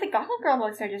 But, like, the Gossip Girl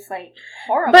books are just, like,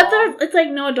 horrible. But it's, like,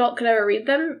 no adult could ever read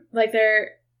them. Like,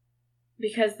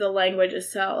 because the language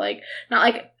is so, like, not,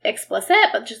 like, explicit,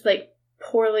 but just, like,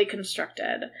 poorly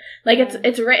constructed. Like,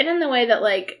 it's written in the way that,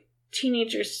 like,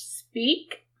 teenagers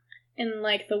speak. In,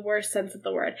 like, the worst sense of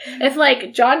the word. If,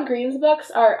 like, John Green's books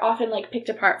are often, like, picked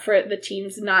apart for the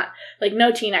teens, not, like,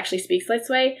 no teen actually speaks this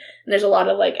way, and there's a lot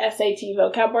of, like, SAT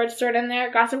vocab words thrown in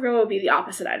there, Gossip Girl would be the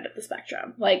opposite end of the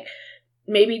spectrum. Like,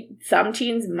 maybe some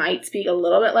teens might speak a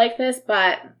little bit like this,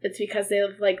 but it's because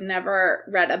they've, like, never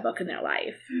read a book in their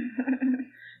life.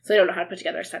 So they don't know how to put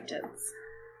together a sentence.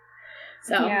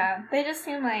 So. Yeah, they just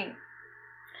seem like...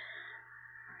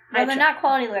 Well, they're not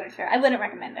quality literature. I wouldn't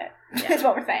recommend it. Yeah. Is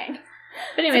what we're saying.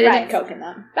 But anyway, they did coke in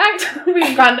them. Back to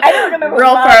we've gone I don't remember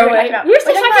real far away. We're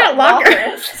still talking about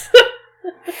lockers.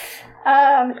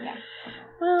 Yeah.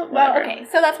 Well, okay.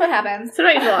 So that's what happens. So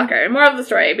don't use a locker. More of the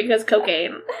story because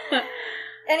cocaine.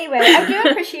 Anyway, I do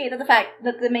appreciate the fact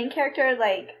that the main character,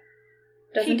 like,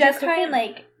 she does try and,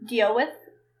 like, deal with,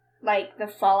 like, the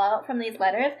fallout from these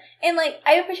letters, and, like,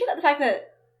 I appreciate the fact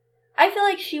that I feel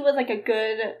like she was, like, a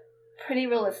good, pretty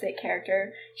realistic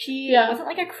character. She wasn't,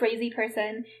 like, a crazy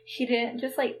person. She didn't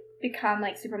just, like, become,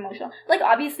 like, super emotional. Like,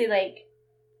 obviously, like,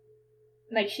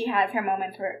 she has her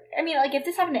moments where, I mean, like, if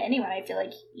this happened to anyone, I feel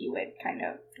like you would kind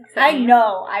of, I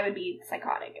know I would be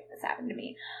psychotic if this happened to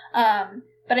me.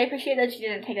 But I appreciate that she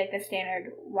didn't take, like, the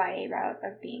standard YA route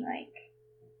of being, like,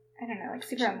 I don't know, like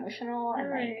super emotional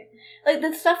and like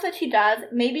the stuff that she does.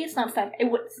 Maybe it's not stuff.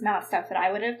 It's not stuff that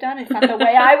I would have done. It's not the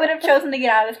way I would have chosen to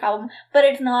get out of this problem. But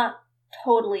it's not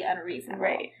totally unreasonable.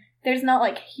 Right. There's not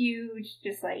like huge,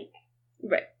 just like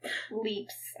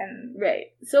leaps and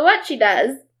So what she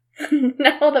does,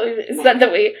 now that we've said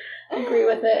that we agree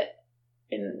with it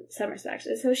in some respects,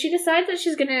 so she decides that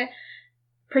she's gonna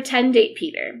pretend date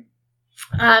Peter.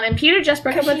 And Peter just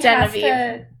broke up with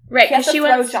Genevieve. Because she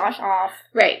throw Josh off.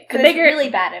 Right. Because it's really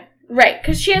bad. Right.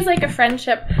 Because she has, like, a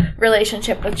friendship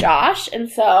relationship with Josh. And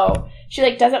so she,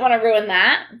 like, doesn't want to ruin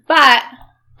that. But,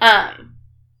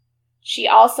 she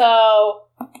also...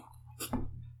 I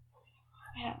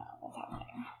don't know what's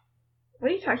happening.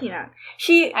 What are you talking about?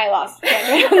 I lost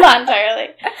not entirely.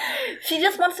 She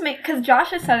just wants to make... Because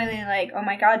Josh is suddenly like, oh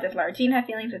my god, does Lara Jean have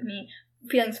feelings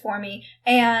for me?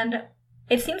 And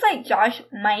it seems like Josh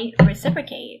might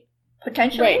reciprocate.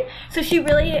 Potentially. Right. So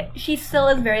she still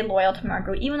is very loyal to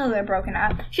Margot, even though they're broken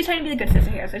up. She's trying to be the good sister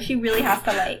here, so she really has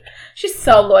to, like... She's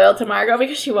so loyal to Margot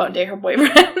because she won't date her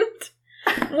boyfriend.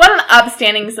 What an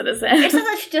upstanding citizen. It's not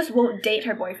that she just won't date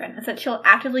her boyfriend. It's that she'll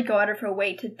actively go out of her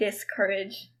way to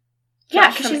discourage... Yeah,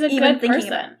 because she's a good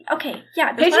person. Okay,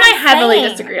 yeah. Paige and I heavily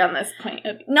disagree on this point.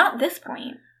 Not this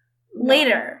point.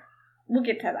 Later. We'll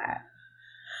get to that.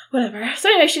 Whatever. So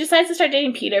anyway, she decides to start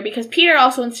dating Peter because Peter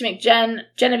also wants to make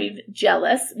Genevieve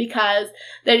jealous because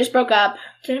they just broke up.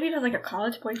 Genevieve has like a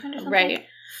college boyfriend or something? Right.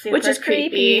 Super which is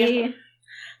creepy.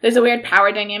 There's a weird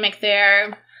power dynamic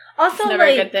there. Also, it's never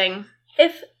a good thing.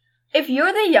 If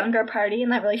you're the younger party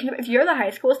in that relationship, if you're the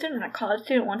high school student and a college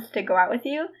student wants to go out with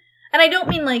you, and I don't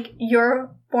mean like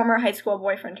your former high school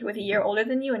boyfriend who was a year older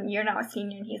than you and you're now a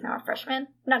senior and he's now a freshman. I'm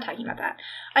not talking about that.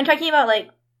 I'm talking about like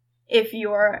if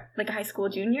you're, like, a high school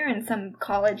junior and some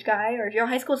college guy, or if you're a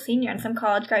high school senior and some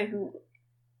college guy who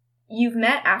you've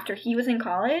met after he was in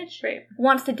college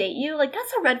wants to date you, like,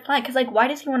 that's a red flag. Because, like, why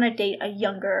does he want to date a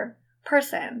younger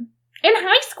person? In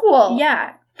high school!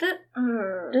 Yeah.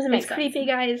 Doesn't make sense. Creepy,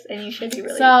 guys, and you should be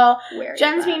really wary.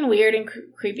 Jen's being weird and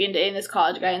creepy and dating this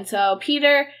college guy, and so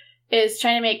Peter is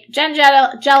trying to make Jen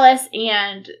jealous,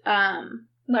 and,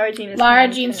 Lara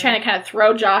Jean's trying to kind of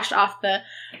throw Josh off the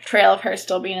trail of her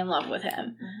still being in love with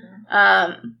him.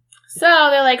 Mm-hmm. So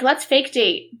they're like, let's fake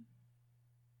date.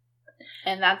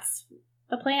 And that's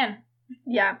the plan.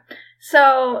 Yeah.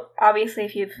 So, obviously,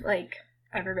 if you've, like,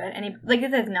 ever read any... Like,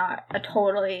 this is not a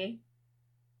totally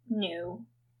new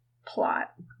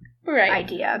plot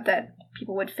idea that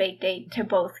people would fake date to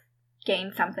both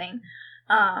gain something.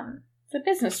 It's a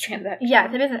business transaction. Yeah,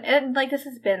 it's a business... And, like, this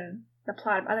has been... the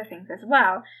plot of other things as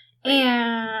well.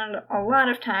 And a lot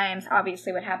of times,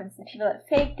 obviously, what happens is people that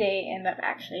fake date end up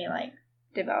actually, like,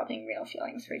 developing real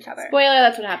feelings for each other. Spoiler,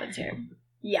 that's what happens here.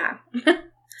 Yeah.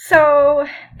 So,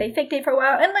 they fake date for a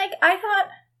while, and, like, I thought,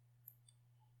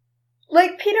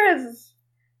 like, Peter is...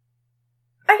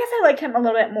 I guess I liked him a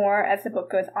little bit more as the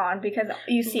book goes on, because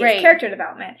you see his character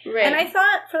development. Right. And I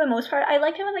thought, for the most part, I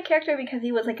liked him as a character because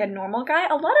he was, like, a normal guy.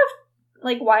 A lot of,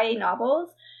 like, YA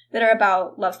novels that are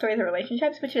about love stories or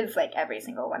relationships, which is, like, every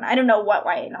single one. I don't know what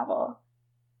YA novel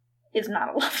is not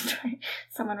a love story.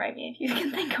 Someone write me if you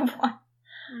can think of one.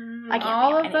 I can't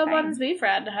all think of the ones we've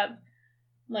read have,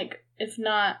 like, it's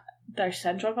not their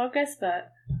central focus,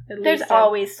 but at there's least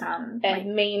always some, like,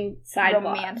 main side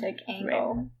romantic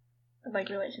angle of, like,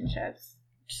 relationships.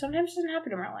 Which sometimes doesn't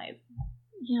happen in real life.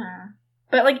 Yeah.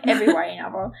 But, like, every YA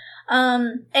novel.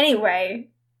 Anyway,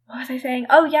 what was I saying?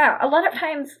 Oh, yeah, a lot of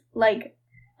times, like,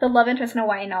 the love interest in a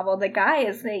YA novel, the guy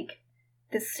is, like,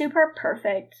 this super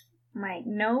perfect, like,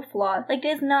 no flaws. Like,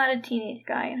 there's not a teenage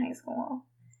guy in high school.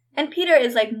 And Peter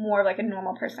is, like, more of, like, a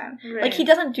normal person. Right. Like, he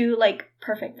doesn't do, like,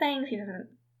 perfect things. He doesn't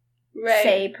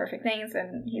say perfect things,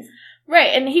 and he's... Right,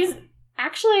 and he's...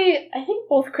 Actually, I think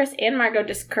both Chris and Margot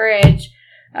discourage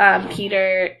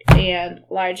Peter and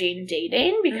Lara Jean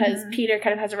dating, because Peter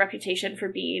kind of has a reputation for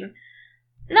being...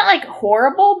 Not, like,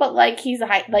 horrible, but, like, he has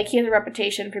a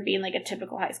reputation for being, like, a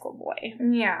typical high school boy.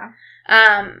 Yeah.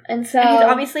 And so... And he's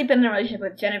obviously been in a relationship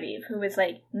with Genevieve, who is,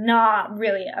 like, not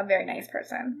really a very nice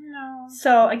person. No.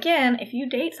 So, again, if you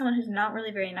date someone who's not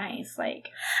really very nice, like,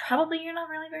 probably you're not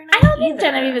really very nice I don't think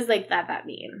Genevieve is, like, that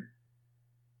mean.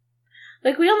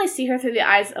 Like, we only see her through the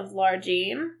eyes of Lara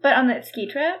Jean. But on that ski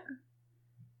trip?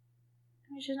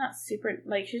 I mean, she's not super,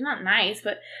 like, she's not nice,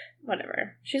 but...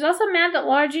 Whatever. She's also mad that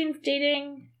Lara Jean's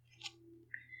dating...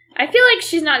 I feel like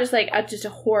she's not just, like, just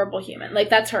a horrible human. Like,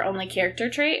 that's her only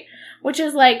character trait. Which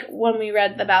is, like, when we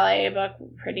read the ballet book,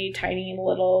 pretty tiny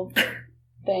little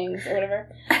things or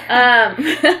whatever.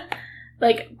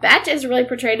 Like, Bette is really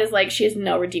portrayed as, like, she has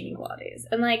no redeeming qualities.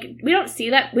 And, like, we don't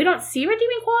see that. We don't see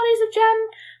redeeming qualities of Jen.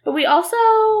 But we also,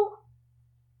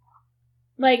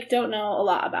 like, don't know a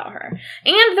lot about her.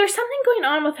 And there's something going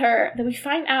on with her that we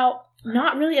find out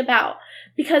not really about.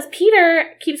 Because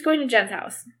Peter keeps going to Jen's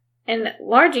house. And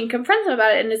Lara Jean confronts him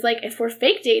about it and is like, if we're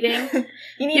fake dating...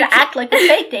 you need to act like we're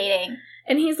fake dating.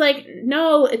 And he's like,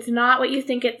 no, it's not what you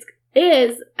think it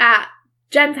is at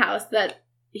Jen's house. That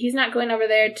he's not going over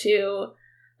there to,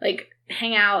 like,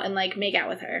 hang out and, like, make out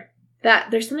with her.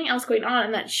 That there's something else going on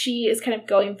and that she is kind of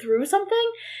going through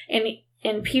something.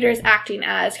 And Peter's acting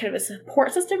as kind of a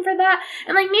support system for that.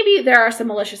 And, like, maybe there are some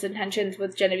malicious intentions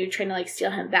with Genevieve trying to, like,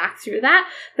 steal him back through that.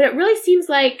 But it really seems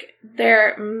like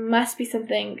there must be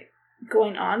something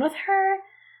going on with her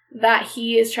that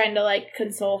he is trying to, like,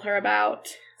 console her about.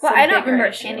 Well, I don't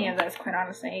remember any of this, quite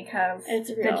honestly, because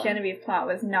the Genevieve plot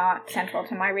was not central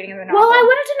to my reading of the novel. Well, I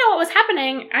wanted to know what was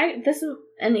happening. This is,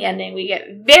 in the ending, we get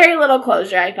very little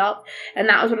closure, I felt. And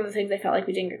that was one of the things I felt like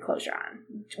we didn't get closure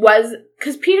on. Was,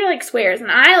 because Peter, like, swears,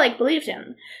 and I, like, believed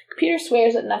him. Peter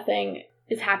swears that nothing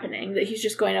is happening, that he's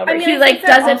just going over. I mean, he, like,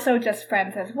 doesn't... also just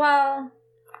friends as well.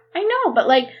 I know, but,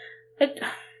 like...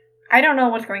 I don't know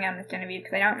what's going on with Genevieve,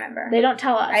 because I don't remember. They don't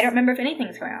tell us. I don't remember if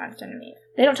anything's going on with Genevieve.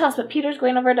 They don't tell us, but Peter's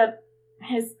going over to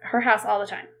her house all the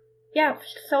time. Yeah,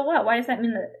 so what? Why does that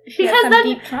mean that she has some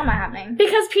deep trauma happening?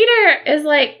 Because Peter is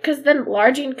like, because then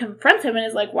Lara Jean confronts him and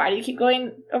is like, why do you keep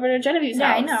going over to Genevieve's house?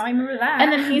 Yeah, I know, I remember that.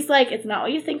 And then he's like, it's not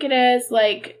what you think it is,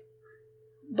 like,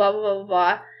 blah, blah, blah, blah,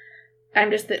 blah.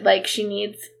 I'm just, like, she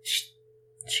needs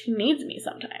me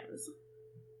sometimes.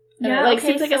 And yeah, it, like, okay,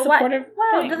 seems like so a supportive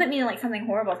Well, thing. it doesn't mean, like, something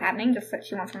horrible is happening, just that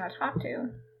she wants someone to talk to.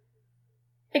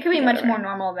 It could be much more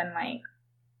normal than, like,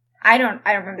 I don't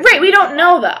remember. Right, we don't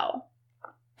know, though.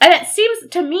 And it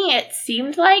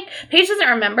seemed like, Paige doesn't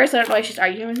remember, so I don't know why she's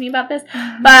arguing with me about this,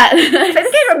 but... I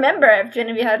think I remember if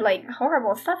Genevieve had, like,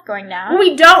 horrible stuff going down.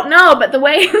 We don't know, but the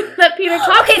way that Peter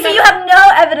talks Okay, so you have no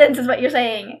evidence is what you're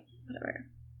saying. Whatever.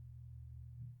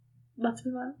 Let's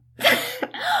move on.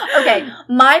 Okay,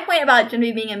 my point about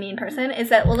Genevieve being a mean person is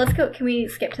that, well, can we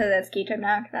skip to the ski trip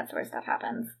now? Because that's where stuff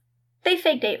happens. They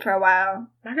fake date for a while.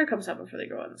 Margot comes home before they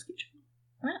go on the ski trip.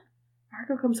 What?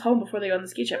 Margot comes home before they go on the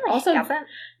ski trip. No, also, she doesn't.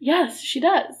 Yes, she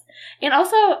does. And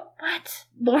also,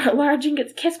 what? Lara Jean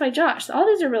gets kissed by Josh. So all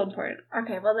these are real important.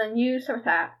 Okay, well then you start with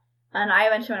that. And I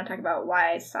eventually want to talk about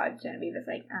why I saw Genevieve as,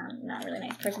 like, not a really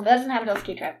nice person. But that doesn't happen until the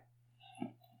ski trip.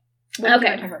 What do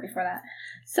you want to talk about before that?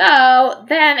 So,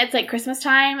 then it's, like, Christmas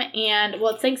time, and,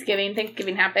 well, it's Thanksgiving.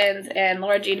 Thanksgiving happens, and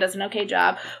Lara Jean does an okay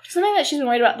job. Something that she's been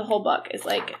worried about the whole book is,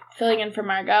 like, filling in for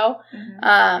Margot.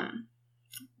 Mm-hmm.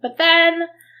 But then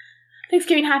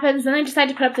Thanksgiving happens, and they decide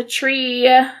to put up the tree,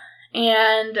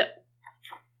 and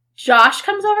Josh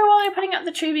comes over while they're putting up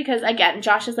the tree, because, again,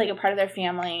 Josh is, like, a part of their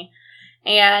family,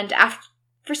 and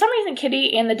for some reason,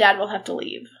 Kitty and the dad will have to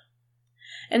leave.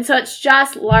 And so it's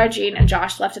just Lara Jean and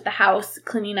Josh left at the house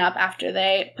cleaning up after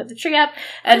they put the tree up.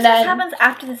 And Christmas happens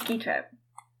after the ski trip.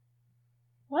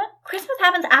 What? Christmas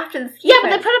happens after the ski trip. Yeah,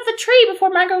 but they put up the tree before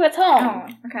Margot gets home. Oh,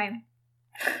 okay.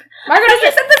 Margot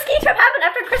you said the ski trip happened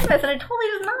after Christmas, and it totally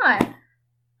does not.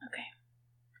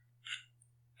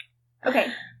 Okay. Okay.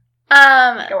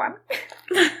 Go on.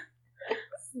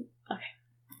 Okay.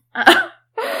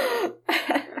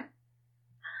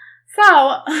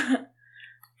 So...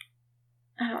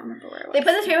 I don't remember where it was. They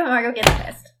put the tree up and Margot gets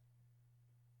pissed.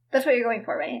 That's what you're going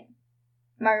for, right?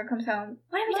 Margot comes home.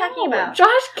 What are we talking about?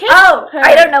 Josh kissed her.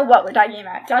 I don't know what we're talking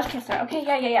about. Josh kissed her.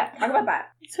 Okay, yeah. Talk about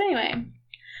that. So anyway,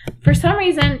 for some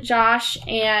reason, Josh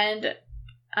and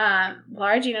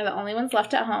Lara Jean are the only ones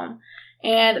left at home.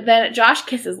 And then Josh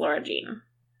kisses Lara Jean.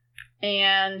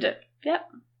 And, yep.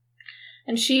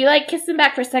 And she, like, kisses him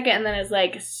back for a second and then is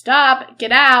like, stop,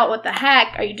 get out, what the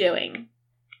heck are you doing?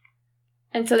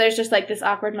 And so there's just, like, this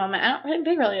awkward moment. I don't think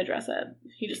they really address it.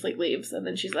 He just, like, leaves. And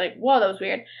then she's like, whoa, that was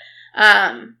weird.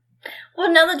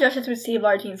 Well, now that Josh has received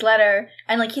Lara Jean's letter,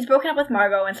 and, like, he's broken up with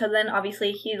Margot, and so then,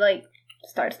 obviously, he, like,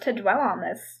 starts to dwell on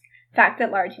this fact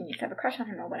that Lara Jean used to have a crush on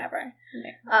him or whatever.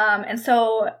 Okay. And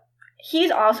so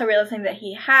he's also realizing that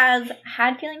he has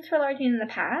had feelings for Lara Jean in the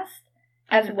past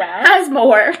as well. Has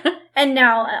more. And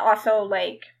now also,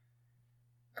 like,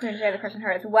 putting together a crush on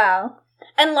her as well.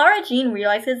 And Lara Jean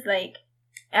realizes, like,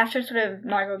 after sort of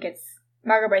Margot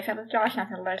breaks up with Josh, and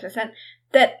after the letters are sent,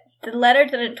 that the letter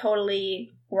didn't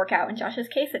totally work out in Josh's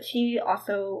case, that she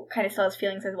also kind of still has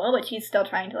feelings as well, but she's still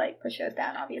trying to, like, push those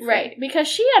down, obviously. Right, because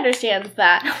she understands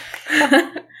that.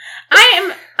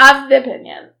 I am of the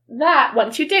opinion that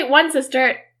once you date one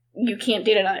sister, you can't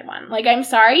date another one. Like, I'm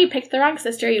sorry, you picked the wrong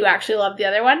sister, you actually love the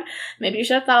other one. Maybe you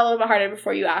should have thought a little bit harder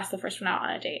before you asked the first one out on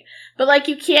a date. But, like,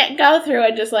 you can't go through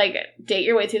and just, like, date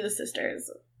your way through the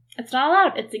sisters. It's not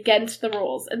allowed. It's against the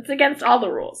rules. It's against all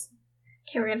the rules.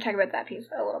 Okay, we're gonna talk about that piece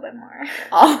a little bit more.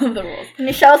 All of the rules.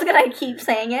 Michelle's gonna keep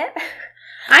saying it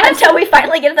until we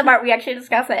finally get to the part we actually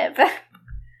discuss it.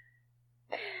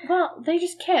 Well, they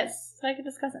just kiss, so I can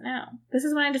discuss it now. This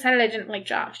is when I decided I didn't like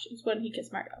Josh. It's when he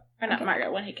kissed Margot. Or not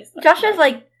Margot, when he kissed Josh is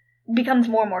becomes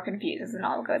more and more confused as the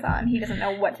novel goes on. He doesn't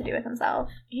know what to do with himself.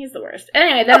 He's the worst.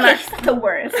 Anyway, then he's not the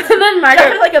worst. Then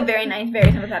Margot Josh is a very nice,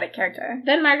 very sympathetic character.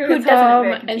 Then Margot gets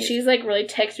home and she's really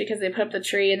ticked because they put up the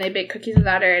tree and they bake cookies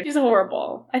without her. She's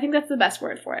horrible. I think that's the best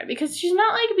word for it because she's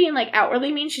not being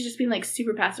outwardly mean. She's just being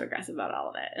super passive aggressive about all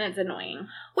of it, and it's annoying.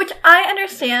 Which I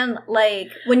understand.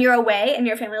 When you're away and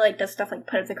your family does stuff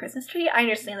put up the Christmas tree, I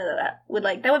understand that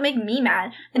would make me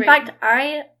mad. In fact,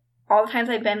 all the times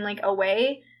I've been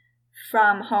away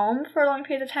from home for a long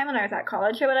period of time when I was at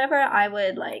college or whatever, I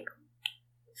would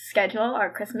schedule our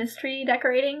Christmas tree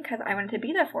decorating because I wanted to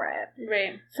be there for it.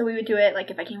 Right. So we would do it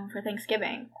if I came home for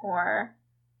Thanksgiving or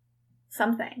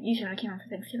something. Usually when I came home for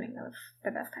Thanksgiving, that was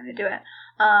the best time to do it.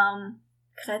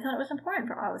 Because I thought it was important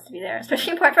for all of us to be there,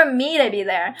 especially important for me to be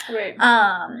there. Right.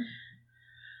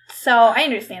 So I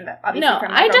understand that obviously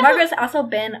from Margot. Margot's also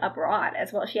been abroad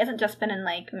as well. She hasn't just been in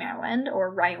Maryland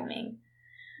or Wyoming.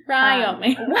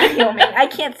 Wyoming. I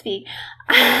can't speak.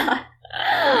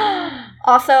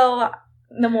 Also,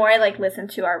 the more I listen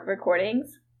to our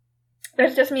recordings,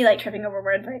 there's just me like tripping over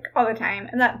words like all the time,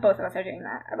 and that both of us are doing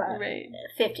that about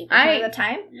 50% of the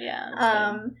time.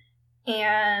 Yeah.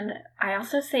 And I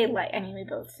also say like, I mean, we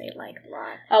both say like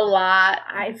a lot.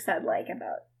 I've said like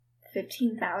about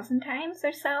 15,000 times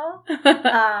or so,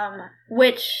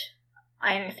 which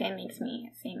I understand makes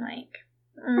me seem like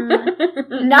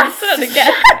not shut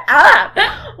up.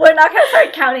 We're not gonna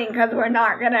start counting because we're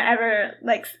not gonna ever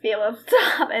like be able to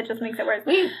stop. It just makes it worse.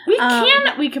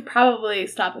 We could probably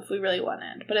stop if we really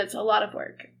wanted, but it's a lot of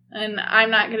work, and I'm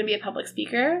not gonna be a public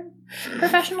speaker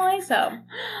professionally, so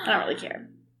I don't really care.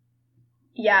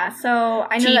 Yeah, so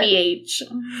I know TBH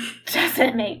that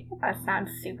doesn't make us sound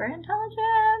super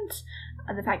intelligent.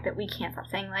 The fact that we can't stop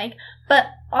saying like, but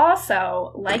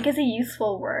also like is a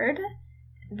useful word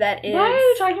that is. Why are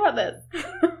you talking about this?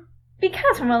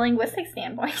 Because from a linguistic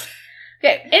standpoint.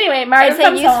 Okay, anyway, Margot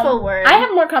comes useful home. Word. I have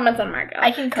more comments on Margot.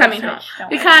 I can coming home.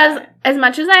 Because as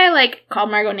much as I like called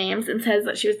Margot names and says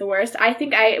that she was the worst, I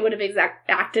think I would have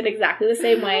acted exactly the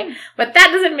same way. But that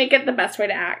doesn't make it the best way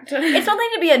to act. It's one thing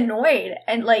to be annoyed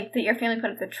and like that your family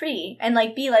put up the tree and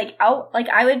like be like out. Like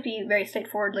I would be very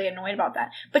straightforwardly annoyed about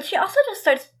that. But she also just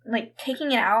starts like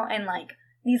taking it out and like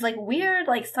these like weird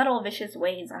like subtle vicious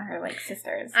ways on her like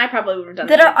sisters. I probably would have done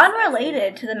that are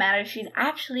unrelated to the matter she's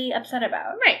actually upset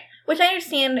about. Right. Which I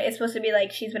understand is supposed to be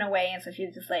like she's been away and so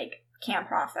she's just like can't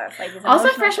process like these also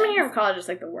freshman year of college is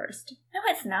like the worst. No,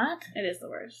 it's not. It is the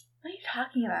worst. What are you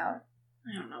talking about?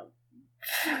 I don't know.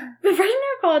 The freshman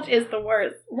year of college is the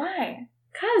worst. Why?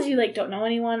 Because you like don't know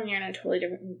anyone and you're in a totally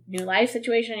different new life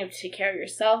situation. You have to take care of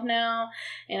yourself now,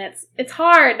 and it's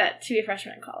hard to be a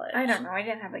freshman in college. I don't know. I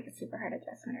didn't have like a super hard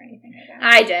adjustment or anything like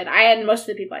that. I did. I had most of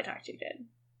the people I talked to did.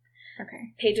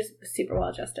 Okay. Paige is super well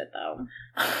adjusted, though.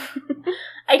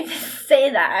 I didn't say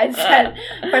that. I said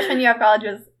freshman year of college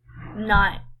was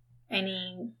not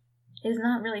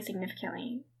really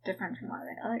significantly different from a lot of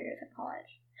the other years of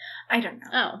college. I don't know.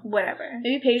 Oh. Whatever.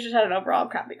 Maybe Paige just had an overall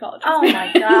crappy college. Oh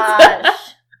my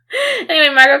gosh.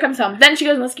 Anyway, Margot comes home. Then she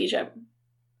goes on the ski trip.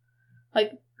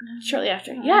 Like, shortly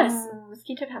after. Yes. The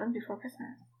ski trip happens before Christmas.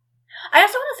 I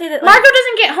also want to say that Margot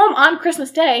doesn't get home on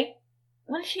Christmas Day.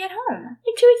 When did she get home?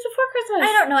 Like 2 weeks before Christmas.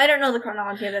 I don't know. I don't know the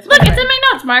chronology of this. Look, it's in my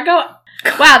notes, Margot.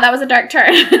 Wow, that was a dark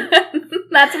turn.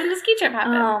 That's when the ski trip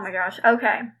happened. Oh my gosh.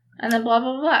 Okay. And then blah,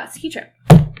 blah, blah. Ski trip.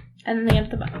 And then the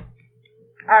end of the book.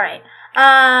 Alright.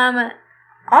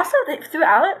 Also,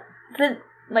 throughout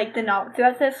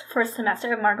this first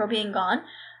semester of Margot being gone,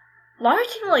 Laura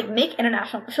Jean will, like, make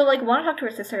international... She'll, like, want to talk to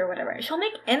her sister or whatever. She'll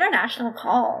make international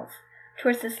calls to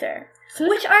her sister.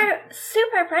 Which are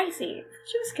super pricey.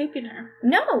 She was Skyping her.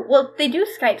 No, well, they do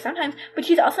Skype sometimes, but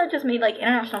she's also just made, like,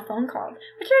 international phone calls,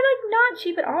 which are, like, not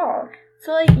cheap at all.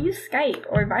 So, like, use Skype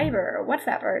or Viber or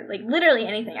WhatsApp or, like, literally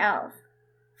anything else.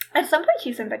 At some point,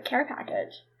 she sent a care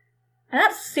package. And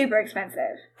that's super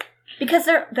expensive. Because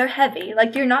they're heavy.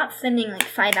 Like, you're not sending, like,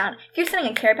 side-down. If you're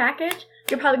sending a care package,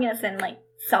 you're probably going to send, like,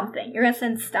 something. You're going to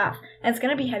send stuff. And it's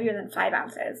going to be heavier than 5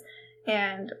 ounces.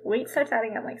 And weight starts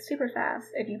adding up, like, super fast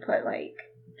if you put, like...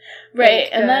 Right,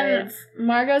 and then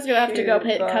Margot's going to have to go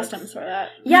pay customs for that.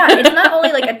 Yeah, it's not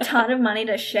only, like, a ton of money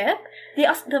to ship.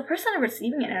 The person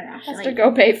receiving it internationally... has to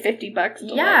go pay $50 to,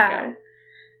 yeah. Like,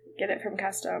 get it from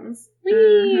customs.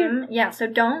 Mm-hmm. Yeah, so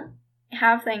don't...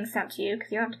 have things sent to you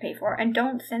because you don't have to pay for it, and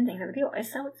don't send things to other people.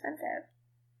 It's so expensive.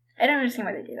 I don't understand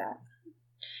why they do that.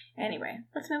 Anyway,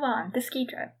 let's move on. The ski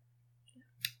trip.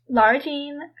 Lara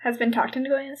Jean has been talked into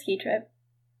going on a ski trip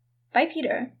by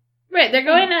Peter. Right, they're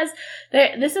going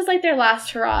this is like their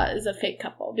last hurrah as a fake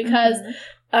couple, because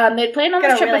they'd planned on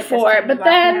this trip before, but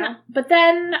then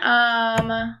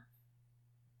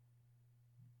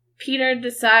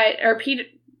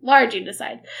Lara Jean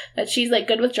decides that she's like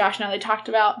good with Josh now. They talked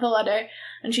about the letter,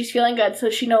 and she's feeling good, so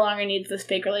she no longer needs this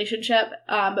fake relationship.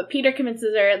 But Peter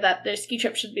convinces her that their ski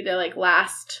trip should be their like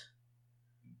last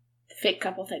fake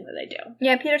couple thing that they do.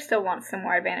 Yeah, Peter still wants some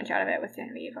more advantage out of it with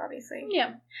Genevieve, obviously.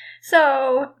 Yeah.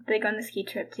 So they go on the ski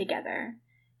trip together,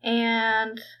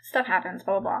 and stuff happens,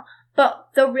 blah, blah, blah. But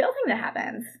the real thing that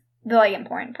happens, the like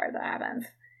important part that happens,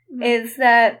 is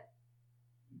that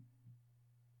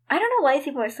I don't know why these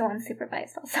people are so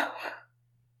unsupervised also.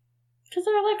 Because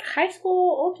they're like high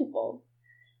school old people.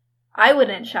 I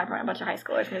wouldn't chaperone a bunch of high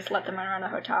schoolers and just let them run around the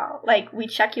hotel. Like, we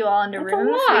check you all into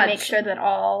rooms. We make sure that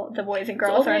all the boys and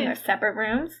girls are in their separate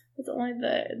rooms. It's only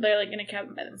they're like in a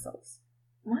cabin by themselves.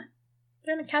 What?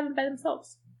 They're in a cabin by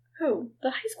themselves. Who?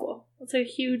 The high school. It's a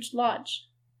huge lodge.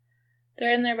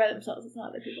 They're in there by themselves. It's not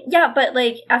other people. Yeah, but,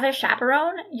 like, as a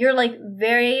chaperone, you're, like,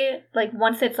 very, like,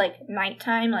 once it's, like,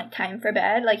 nighttime, like, time for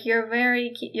bed, like, you're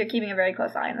keeping a very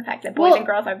close eye on the fact that boys and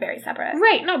girls are very separate.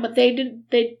 Right, no, but they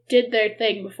did their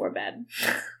thing before bed.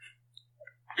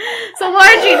 So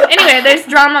Lara Jean, anyway, there's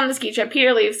drama on the ski trip.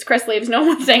 Peter leaves, Chris leaves, no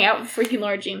one's staying out with freaking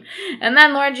Lara Jean. And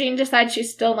then Lara Jean decides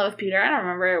she's still in love with Peter. I don't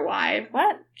remember why.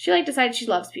 What? She, like, decides she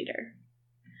loves Peter.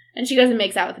 And she goes and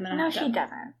makes out with him in a hot tub. No, she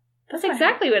doesn't. That's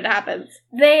exactly what happens.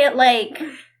 They, like,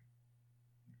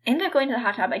 end up going to the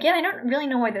hot tub. Again, I don't really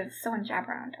know why they're so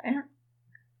unchaperoned.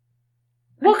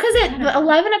 Well, because it's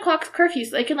 11 o'clock curfew,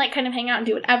 so they can, like, kind of hang out and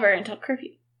do whatever until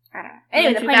curfew. I don't know.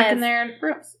 Anyway, the point back is, in their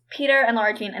rooms. Peter and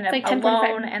Lara Jean end up like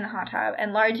alone in the hot tub,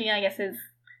 and Lara Jean, I guess, is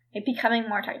like, becoming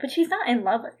more tight. But she's not in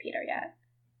love with Peter yet.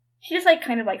 She just, like,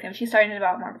 kind of likes him. She's starting to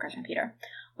develop more of a crush on Peter.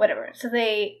 Whatever. So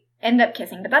they end up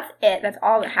kissing, but that's it. That's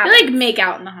all that happens. They, like, make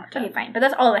out in the hot tub. Okay, fine. But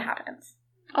that's all that happens.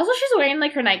 Also, she's wearing,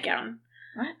 like, her nightgown.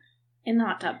 What? In the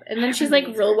hot tub. And then she's, like,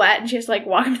 real wet, and she has to, like,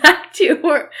 walk back to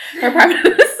her apartment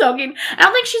with soaking. I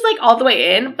don't think she's, like, all the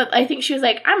way in, but I think she was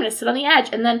like, I'm gonna sit on the edge.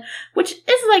 And then, which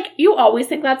is, like, you always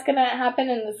think that's gonna happen,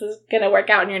 and this is gonna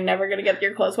work out, and you're never gonna get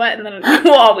your clothes wet, and then you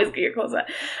will always get your clothes wet.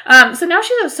 So now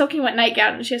she has a soaking wet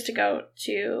nightgown, and she has to go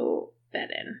to bed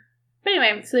in. But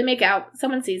anyway, so they make out.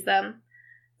 Someone sees them.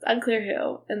 It's unclear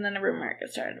who. And then a rumor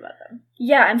gets started about them.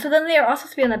 Yeah, and so then they are also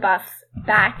supposed to be on the bus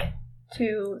back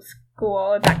to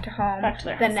school, back to home,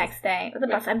 the next day. But the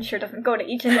bus, I'm sure, doesn't go to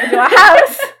each individual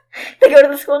house. They go to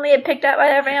the school and they get picked up by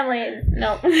their family.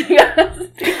 No.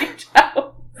 Each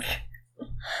house.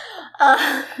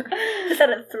 They said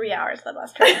it's 3 hours, the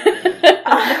bus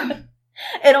trip.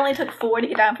 It only took 4 to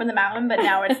get down from the mountain, but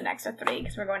now it's an extra 3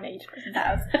 because we're going to each person's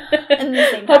house in the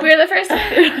same time. Hope you're the first.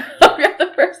 Hope you're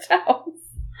the first house.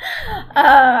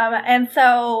 And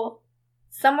so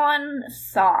someone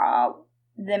saw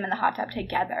them in the hot tub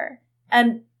together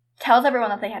and tells everyone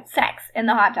that they had sex in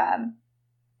the hot tub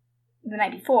the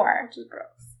night before. Which is gross.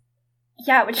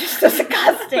 Yeah, which is so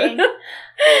disgusting.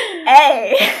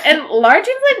 And Lara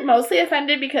Jean's, like, mostly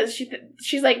offended because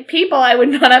she's like, people, I would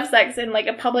not have sex in, like,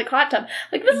 a public hot tub.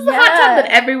 Like, this is the hot tub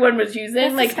that everyone was using,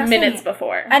 that's like, disgusting. Minutes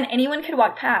before. And anyone could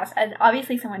walk past, and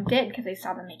obviously someone did because they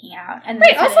saw them making out. And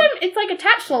right, also, it's, like,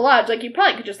 attached to the lodge. Like, you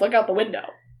probably could just look out the window.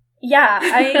 Yeah,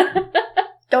 I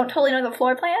don't totally know the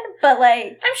floor plan, but, like...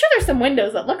 I'm sure there's some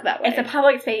windows that look that way. It's a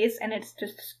public space, and it's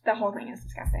just... The whole thing is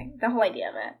disgusting. The whole idea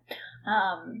of it.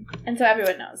 And so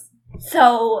everyone knows.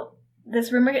 So,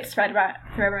 this rumor gets spread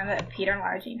through everyone that Peter and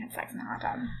Lara Jean had sex in the hot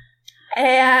tub.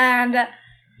 And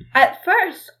at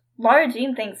first, Lara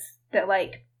Jean thinks that,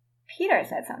 like, Peter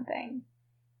said something.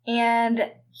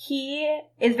 And he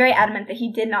is very adamant that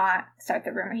he did not start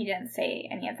the rumor. He didn't say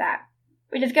any of that.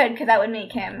 Which is good, because that would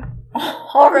make him a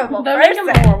horrible person.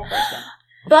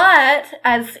 But,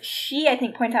 as she, I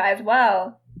think, points out as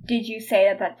well, did you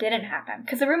say that didn't happen?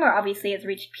 Because the rumor obviously has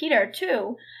reached Peter,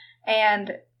 too.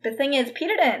 And the thing is,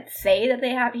 Peter didn't say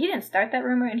that he didn't start that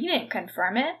rumor, and he didn't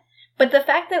confirm it. But the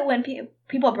fact that when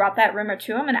people brought that rumor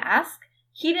to him and asked,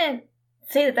 he didn't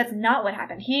say that that's not what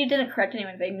happened. He didn't correct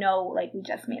anyone and say, no, like, we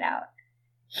just made out.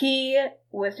 He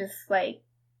was just like,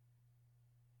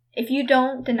 if you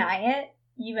don't deny it,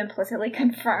 you've implicitly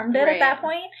confirmed it at that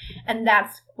point. And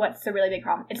that's what's the really big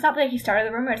problem. It's not that he started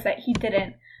the rumor, it's that he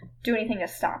didn't do anything to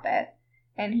stop it.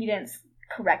 And he didn't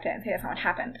correct it and say that's not what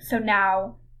happened. So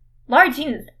now, Lara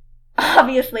Jean is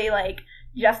obviously, like,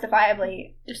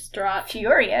 justifiably distraught,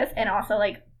 furious, and also,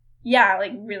 like, Yeah,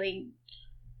 like, really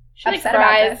she upset cries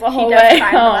about this. the whole she does way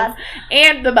cry home.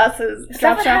 And the buses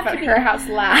dropped off at her house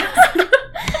last.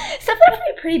 Stuff would have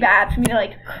to be pretty bad for me to,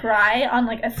 like, cry on,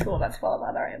 like, a school bus full of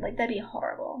other. Like, that'd be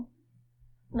horrible.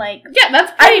 Like... Yeah,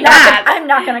 that's pretty bad. I'm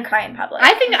not gonna cry in public.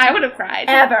 I think I would have cried.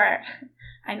 Ever.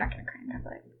 I'm not gonna cry in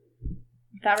public.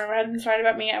 If that rumor hadn't started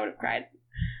about me, I would have cried.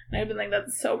 And I've been like,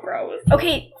 that's so gross.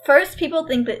 Okay, first, people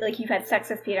think that, like, you've had sex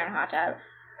with Peter in a hot tub.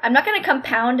 I'm not gonna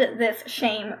compound this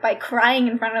shame by crying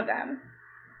in front of them.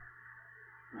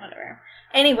 Whatever.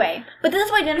 Anyway, but this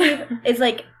is why Genevieve is,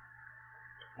 like...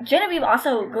 Genevieve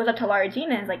also goes up to Lara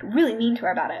Jean and is, like, really mean to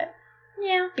her about it.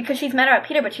 Yeah. Because she's mad about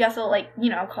Peter, but she also, like, you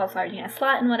know, calls Lara Jean a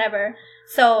slut and whatever.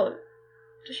 So...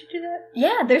 Does she do that?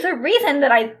 Yeah, there's a reason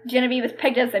that Genevieve is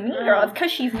picked as the mean girl. It's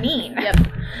because she's mean. Yep.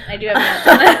 I do have notes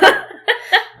on that.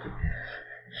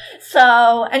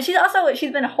 So, and she's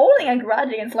been holding a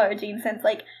grudge against Lara Jean since,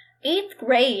 like, 8th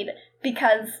grade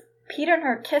because Peter and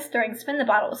her kissed during Spin the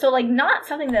Bottle. So, like, not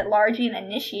something that Lara Jean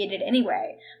initiated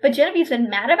anyway. But Genevieve's been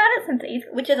mad about it since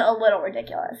 8th, which is a little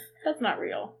ridiculous. That's not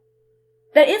real.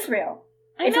 That is real.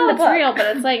 I know it's real,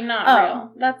 but it's, like, not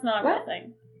real. That's not a real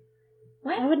thing.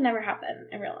 What? That would never happen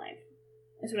in real life,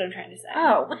 is what I'm trying to say.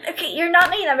 Oh, okay, you're not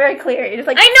making that very clear. You're just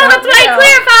like, I know, that's what I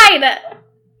clarified!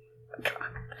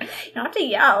 You don't have to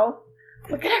yell.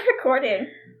 Look at our recording.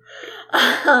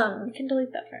 We can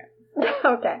delete that part.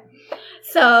 Okay.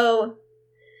 So,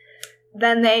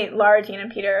 then Lara Jean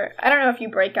and Peter, I don't know if you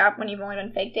break up when you've only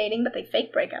been fake dating, but they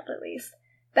fake break up at least.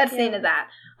 That's the end of that.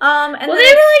 And well, they were,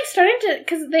 like, starting to,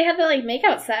 because they had the, like,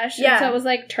 make-out sesh, yeah. so it was,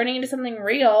 like, turning into something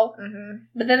real,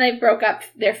 but then they broke up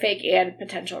their fake and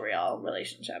potential real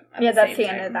relationship. Yeah, that's the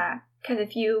end of that. Because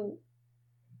if you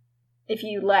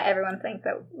let everyone think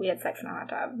that we had sex in a hot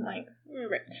tub, like...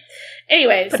 Right.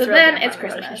 Anyway, so then it's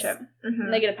Christmas.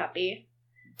 They get a puppy.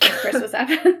 Christmas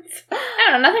happens. I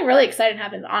don't know, nothing really exciting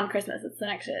happens on Christmas. It's the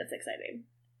next day that's exciting.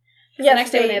 It's the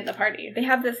next day when they have the party. They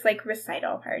have this, like,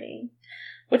 recital party.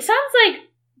 Which sounds like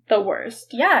the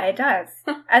worst. Yeah, it does.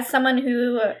 As someone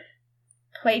who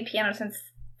played piano since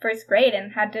 1st grade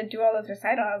and had to do all those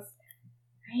recitals,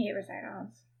 I hate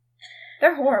recitals.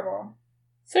 They're horrible.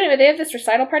 So anyway, they have this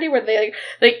recital party where they,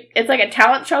 like it's like a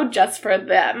talent show just for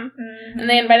them. And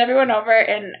they invite everyone over,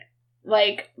 and,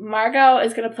 like, Margot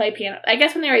is going to play piano. I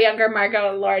guess when they were younger, Margot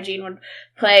and Lara Jean would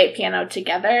play piano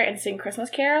together and sing Christmas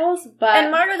carols, but... And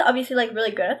Margot's obviously, like,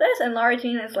 really good at this, and Lara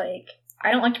Jean is, like...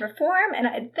 I don't like to perform, and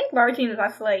I think Lara Jean is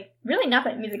also, like, really not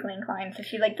that musically inclined, so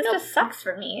she's like, this just sucks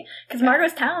for me, because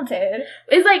Margot's talented.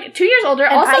 Is, like, 2 years older,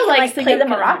 and also, I can, like play the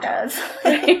maracas.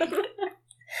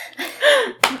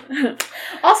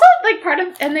 Also, like, part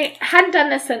of, and they hadn't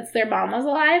done this since their mom was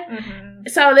alive,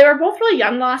 so they were both really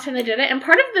young the last time they did it, and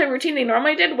part of the routine they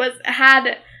normally did was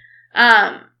had,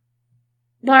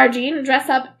 Lara Jean dress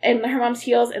up in her mom's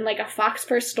heels in, like, a fox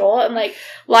fur stole and, like,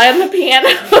 lie on the piano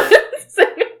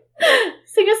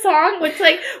sing a song, which,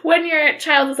 like, when your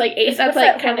child is, like, 8, that's,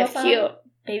 like, kind of cute.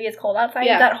 Baby, It's Cold Outside?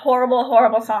 Yeah. That horrible,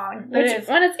 horrible song. Which,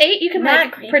 when it's 8, you can,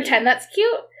 like, creepy. pretend that's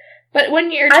cute. But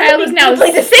when your child is now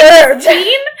 16,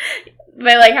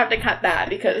 they, like, have to cut that,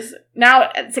 because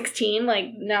now at 16,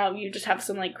 like, now you just have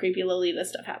some, like, creepy Lolita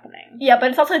stuff happening. Yeah,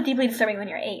 but it's also deeply disturbing when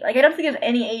you're 8. Like, I don't think there's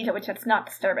any age at which that's not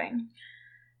disturbing.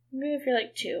 Maybe if you're,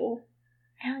 like, 2.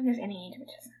 I don't think there's any age at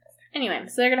which it's not disturbing. Anyway,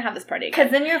 so they're gonna have this party again.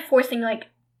 Because then you're forcing, like,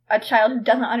 a child who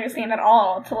doesn't understand at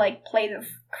all to, like, play this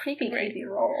creepy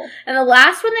role. And the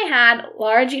last one they had,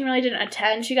 Lara Jean really didn't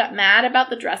attend. She got mad about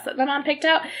the dress that the mom picked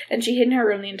out, and she hid in her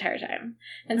room the entire time.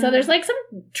 And so there's, like, some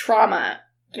trauma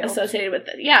associated with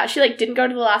it. Yeah, she, like, didn't go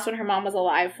to the last one her mom was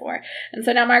alive for. And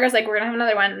so now Margot's like, we're gonna have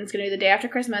another one, and it's gonna be the day after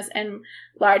Christmas. And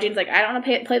Lara Jean's like, I don't want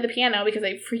to play the piano because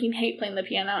I freaking hate playing the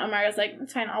piano. And Margot's like,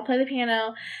 it's fine, I'll play the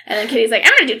piano. And then Kitty's like,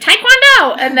 I'm gonna do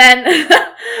Taekwondo! And then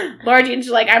Lara Jean's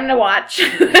like, I'm gonna watch.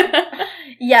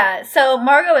 Yeah, so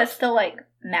Margot is still, like,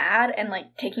 mad and,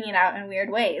 like, taking it out in weird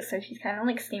ways. So she's kind of,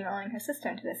 like, steamrolling her sister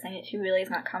into this thing that she really is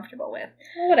not comfortable with.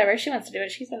 Well, whatever, she wants to do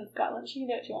it. She's in Scotland. She can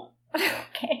do what she wants.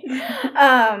 Okay.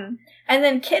 And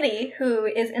then Kitty, who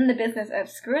is in the business of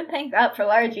screwing things up for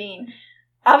Lara Jean.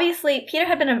 Obviously, Peter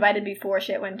had been invited before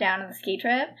shit went down on the ski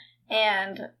trip,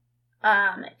 and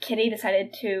Kitty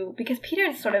decided to, because Peter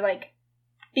is sort of, like,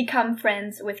 become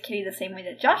friends with Kitty the same way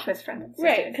that Josh was friends with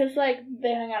sisters. Right, because, like,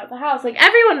 they hung out at the house. Like,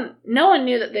 no one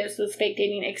knew that this was fake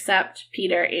dating except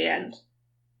Peter and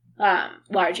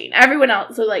Lara Jean. Everyone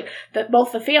else, so, like,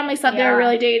 both the families thought they were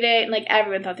really dating, and, like,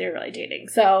 everyone thought they were really dating.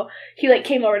 So he, like,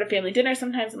 came over to family dinner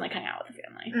sometimes and, like, hung out with the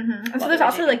family. family. Mm-hmm. And so there's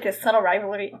also, like, this subtle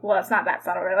rivalry. Well, it's not that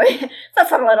subtle, really. It's not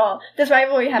subtle at all. This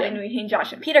rivalry happening between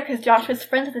Josh and Peter, because Josh was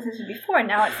friends with his sister before, and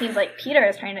now it seems like Peter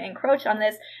is trying to encroach on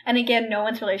this. And again, no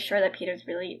one's really sure that Peter's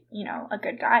really, you know, a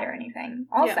good guy or anything.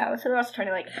 Also, so they're also trying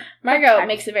to, like... Margot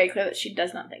makes it very clear that she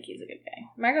does not think he's a good guy.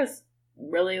 Margot's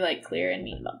really, like, clear and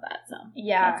mean about that, so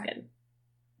that's good.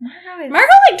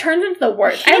 Margot, like, turns into the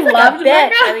worst. I loved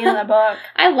Margot in the book.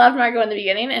 I loved Margot in the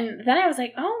beginning, and then I was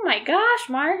like, oh my gosh,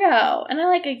 Margot. And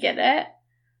I get it.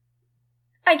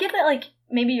 I get that, like,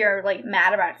 maybe you're, like,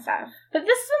 mad about stuff. But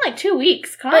this has been, like, 2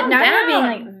 weeks. Calm down. But now you're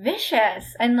being, like,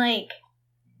 vicious, and, like,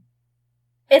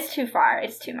 it's too far.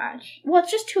 It's too much. Well,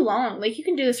 it's just too long. Like, you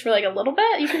can do this for, like, a little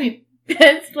bit. You can be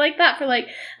pissed like that for, like,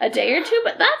 a day or two,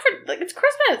 but not for, like, it's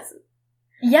Christmas.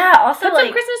 Yeah, also, put like...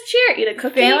 some Christmas cheer, eat a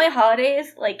cookie. Family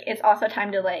holidays, like, it's also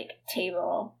time to, like,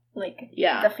 table, like,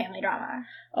 the family drama.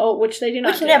 Oh, which they do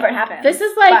not Which never happens. This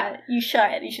is, like... But you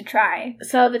should try.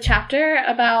 So the chapter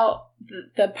about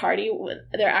the party,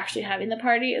 they're actually having the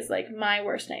party, is, like, my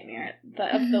worst nightmare.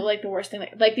 The worst thing.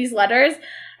 Like, these letters,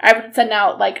 I would send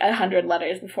out, like, 100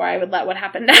 letters before I would let what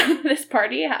happened at this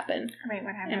party happen. Wait,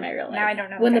 what happened? In my real life. Now I don't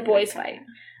know. When the boys fight.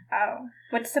 Oh.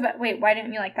 Why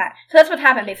didn't you like that? So that's what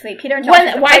happened, basically. Peter and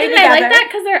Josh... Why didn't I like that?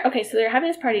 Because they're having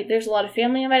this party. There's a lot of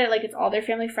family invited. Like, it's all their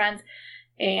family friends.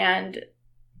 And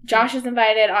Josh is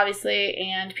invited, obviously.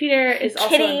 And Peter is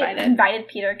also invited. Kitty invited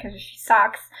Peter because she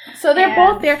sucks. So they're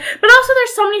both there. But also,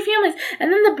 there's so many families.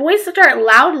 And then the boys start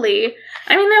loudly.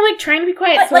 I mean, they're, like, trying to be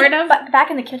quiet, sort of. But back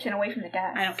in the kitchen, away from the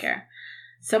desk. I don't care.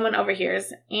 Someone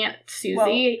overhears. Aunt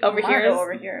Susie overhears. Margot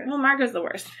overhears. Well, Margot's the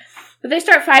worst. But they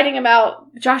start fighting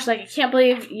about, Josh, like, I can't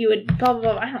believe you would blah,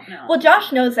 blah, blah. I don't know. Well,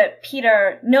 Josh knows that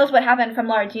Peter knows what happened from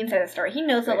Laura Jean's side of the story. He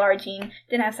knows that Laura Jean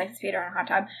didn't have sex with Peter in a hot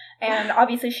tub. And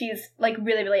obviously she's, like,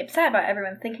 really, really upset about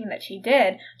everyone thinking that she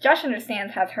did. Josh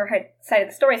understands, has her side of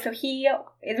the story, so he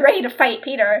is ready to fight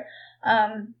Peter.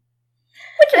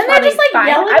 Which is and they're just, like, fine.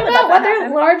 yelling about whether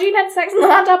Laura Jean had sex in the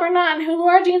hot tub or not, and who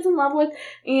Laura Jean's in love with.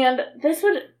 And this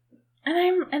would...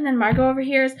 And then Margot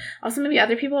overhears. Also, maybe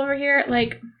other people over here.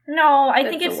 Like, no, I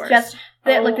think it's just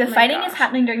that the fighting is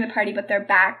happening during the party, but they're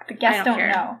back. The guests don't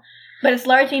know. But it's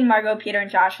Laura Jean, Margot, Peter,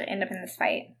 and Josh that end up in this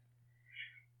fight.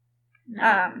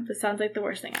 No, this sounds like the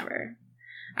worst thing ever.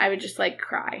 I would just, like,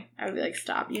 cry. I would be like,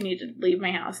 stop. You need to leave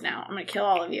my house now. I'm gonna kill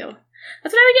all of you.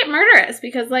 That's when I would get murderous,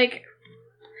 because, like,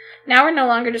 now we're no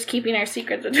longer just keeping our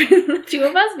secrets between the two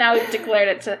of us. Now we've declared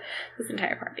it to this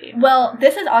entire party. Well,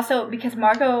 this is also because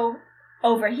Margot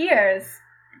overhears.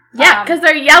 Yeah, because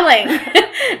they're yelling.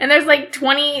 And there's, like,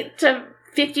 20 to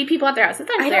 50 people at their house.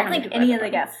 I don't think any of the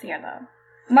guests here, though.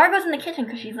 Margot's in the kitchen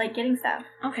because she's, like, getting stuff.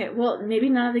 Okay, well, maybe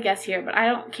none of the guests here, but I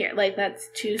don't care. Like, that's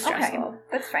too stressful. Okay,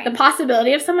 that's fine. The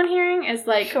possibility of someone hearing is,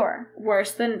 like,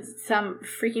 worse than some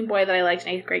freaking boy that I liked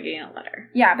in 8th grade getting a letter.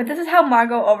 Yeah, but this is how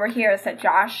Margot overhears that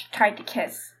Josh tried to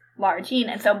kiss Laura Jean,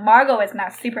 and so Margot is now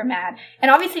super mad. And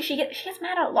obviously she gets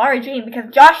mad at Laura Jean because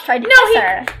Josh tried to kiss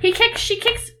her.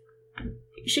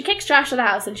 She kicks Josh to the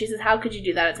house, and she says, how could you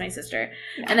do that? It's my sister.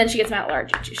 Yeah. And then she gets mad at Laura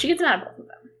Jean. She gets mad at both of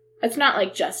them. It's not,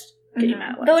 like, just getting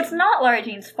mad at Laura Jean. Though it's not Laura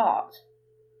Jean's fault.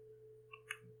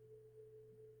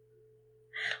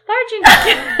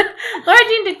 Laura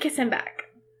Jean did kiss him back.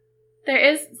 There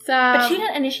is some... But she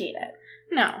didn't initiate it.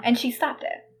 No. And she stopped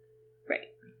it. Right.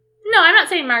 No, I'm not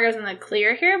saying Margot's in the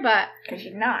clear here, but... Because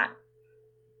she's not.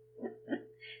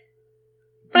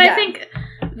 But yeah. I think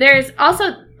there's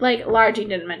also, like, Laura Jean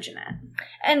didn't mention it.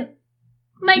 And,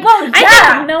 like, well, yeah,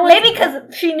 I think no maybe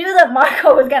because she knew that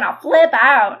Margot was gonna flip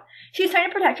out. She's trying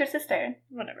to protect her sister.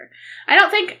 Whatever. I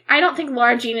don't think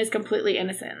Laura Jean is completely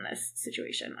innocent in this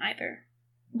situation either.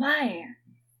 Why?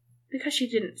 Because she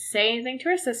didn't say anything to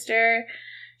her sister.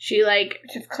 She, like...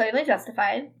 Which is clearly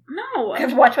justified. No.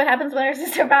 Because watch what happens when her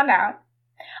sister found out.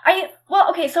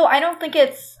 So I don't think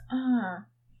it's...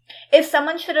 If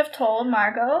someone should have told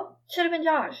Margot, it should have been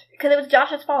Josh. Because it was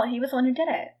Josh's fault. He was the one who did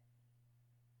it.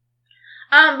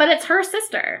 But it's her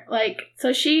sister. Like,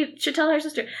 so she should tell her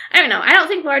sister. I don't know. I don't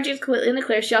think Laura Jean's completely in the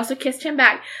clear. She also kissed him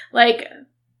back. Like,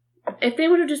 if they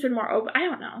would have just been more open, I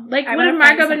don't know. Like, would have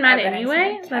Margot been mad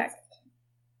anyway?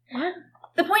 What?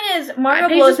 The point is, Margot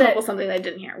blows it. Something that I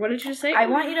didn't hear. What did you say? I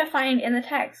want you to find in the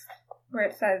text where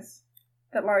it says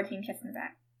that Laura Jean kissed him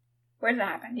back. Where does that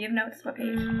happen? Do you have notes? What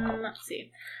page? Let's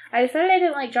see. I said I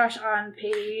didn't like Josh on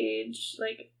page,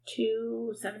 like,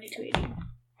 270, 280.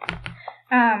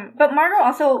 But Margot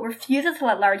also refuses to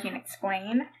let Laura Jean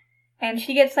explain. And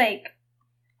she gets, like...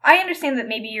 I understand that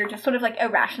maybe you're just sort of, like,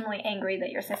 irrationally angry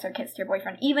that your sister kissed your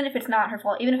boyfriend, even if it's not her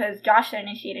fault, even if it was Josh that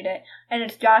initiated it, and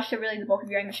it's Josh that really the bulk of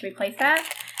your anger should replace that.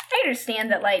 I understand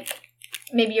that, like,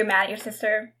 maybe you're mad at your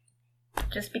sister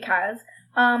just because,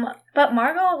 But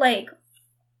Margot,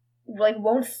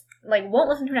 won't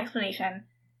listen to an explanation,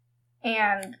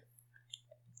 and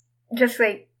just,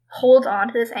 holds on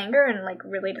to this anger in,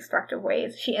 really destructive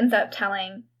ways. She ends up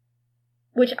telling,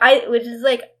 which is,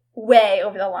 way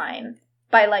over the line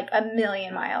by, a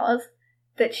million miles,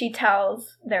 that she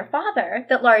tells their father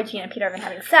that Lara Jean and Peter have been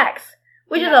having sex,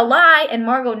 which is a lie, and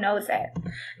Margot knows it.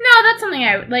 No, that's something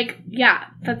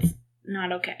that's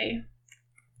not okay.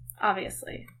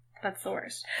 Obviously. That's the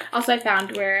worst. Also, I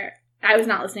found where I was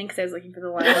not listening because I was looking for the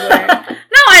line where...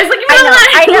 No, I was looking for the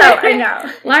line! I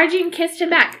know. Lara Jean kissed him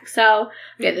back. So,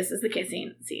 okay, this is the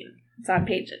kissing scene. It's on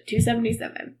page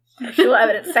 277. Actual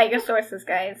evidence. Cite your sources,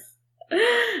 guys.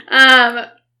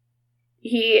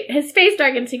 His face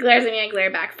darkens, he glares at me, I glare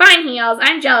back. Fine, he yells,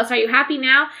 I'm jealous, are you happy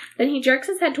now? Then he jerks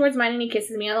his head towards mine and he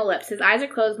kisses me on the lips. His eyes are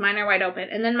closed, mine are wide open,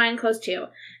 and then mine close too.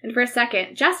 And for a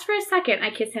second, just for a second,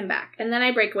 I kiss him back. And then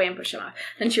I break away and push him off.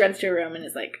 Then she runs to her room and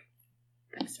is like,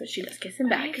 that's what she does, kiss him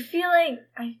back. I feel like,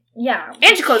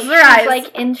 And she closes her eyes.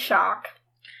 In shock.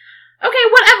 Okay,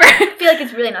 whatever. I feel like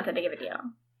it's really not that big of a deal.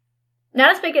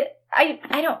 Not as big as, I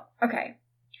don't, okay.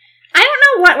 I don't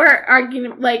know what we're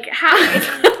arguing, how...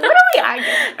 What are we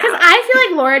arguing about? Because I feel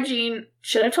like Lara Jean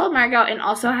should have told Margot and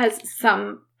also has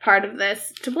some part of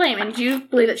this to blame. And do you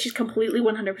believe that she's completely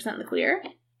 100% in the clear?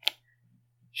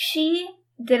 She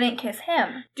didn't kiss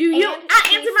him. Do you...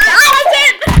 Answer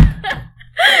my question!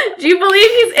 Do you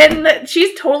believe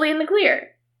she's totally in the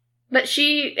clear? That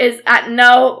she is at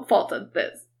no fault of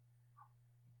this?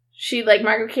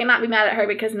 Margot cannot be mad at her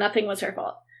because nothing was her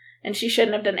fault. And she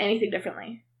shouldn't have done anything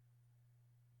differently.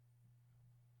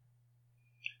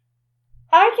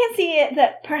 I can see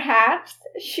that perhaps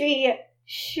she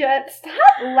should... Stop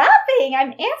laughing!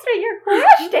 I'm answering your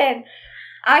question!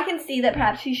 I can see that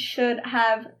perhaps she should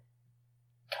have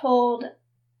told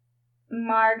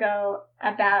Margot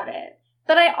about it.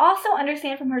 But I also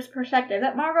understand from her perspective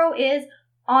that Margot is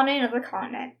on another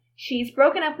continent. She's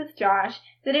broken up with Josh,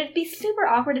 that it'd be super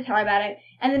awkward to tell her about it,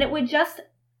 and then it would just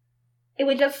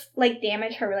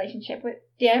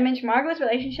damage Margot's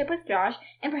relationship with Josh,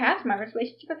 and perhaps Margot's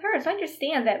relationship with her. So I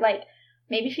understand that,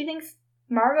 maybe she thinks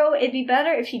Margot, it'd be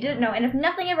better if she didn't know, and if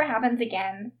nothing ever happens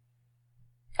again.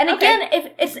 And again,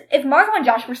 if Margot and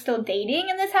Josh were still dating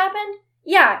and this happened,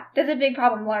 yeah, that's a big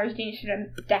problem. Lara Jean should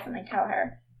definitely tell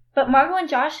her. But Margot and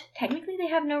Josh, technically they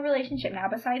have no relationship now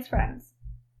besides friends.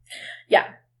 Yeah.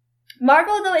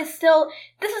 Margot, though, is still...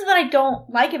 This is what I don't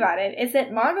like about it, is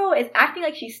that Margot is acting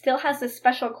like she still has this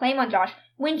special claim on Josh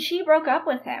when she broke up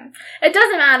with him. It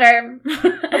doesn't matter.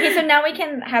 Okay, so now we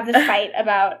can have this fight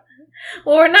about...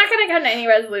 Well, we're not going to come to any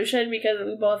resolution because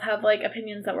we both have,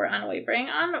 opinions that we're unwavering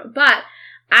on. But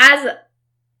as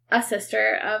a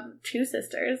sister of two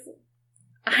sisters,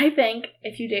 I think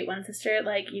if you date one sister,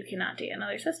 you cannot date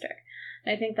another sister.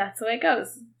 And I think that's the way it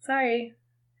goes. Sorry.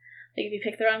 If you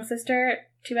pick the wrong sister,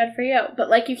 too bad for you.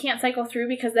 But, you can't cycle through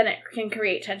because then it can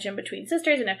create tension between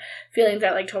sisters and if feelings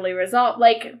are, totally resolved.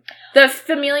 The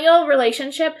familial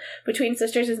relationship between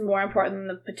sisters is more important than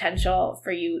the potential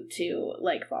for you to,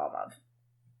 fall in love.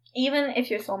 Even if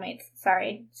you're soulmates.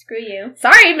 Sorry. Screw you.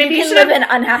 Sorry, maybe you should live an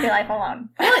unhappy life alone.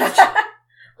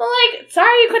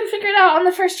 Sorry you couldn't figure it out on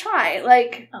the first try. Oh my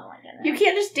goodness. You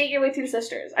can't just date your way through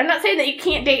sisters. I'm not saying that you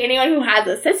can't date anyone who has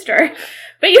a sister,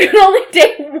 but you can only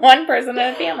date one person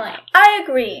in a family. I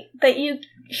agree that you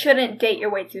shouldn't date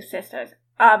your way through sisters,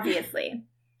 obviously.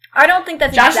 I don't think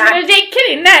that's Josh is going to date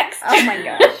Kitty next. Oh my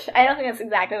gosh. I don't think that's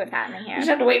exactly what's happening here. You just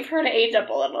have to wait for her to age up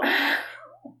a little.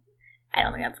 I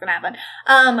don't think that's going to happen.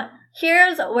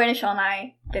 Here's where Nichelle and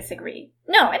I disagree.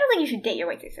 No, I don't think you should date your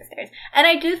way through sisters. And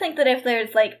I do think that if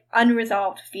there's,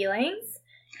 unresolved feelings...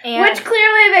 And which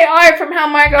clearly they are from how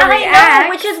Margot reacts. I know,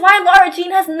 which is why Lara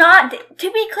Jean has not...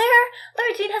 To be clear,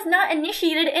 Lara Jean has not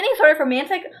initiated any sort of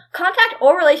romantic contact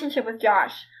or relationship with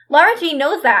Josh. Lara Jean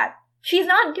knows that. She's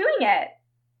not doing it.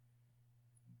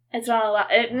 It's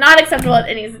not acceptable in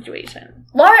any situation.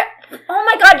 Oh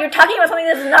my god, you're talking about something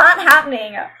that's not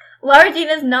happening. Lara Jean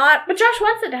is not... But Josh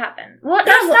wants it to happen.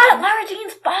 That's not Lara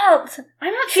Jean's fault.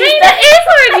 I'm not saying that is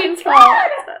Lara Jean's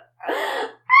fault.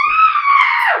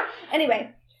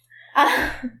 Anyway.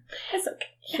 It's okay.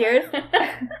 Here's...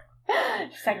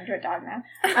 She's talking to a dog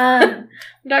now.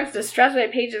 Dog's distressed by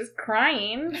Paige is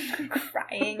crying.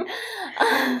 Crying.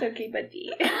 It's okay,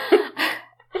 buddy.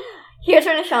 Here's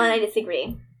where Nichelle and I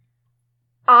disagree.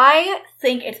 I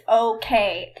think it's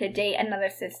okay to date another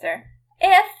sister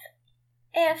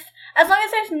as long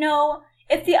as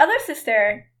if the other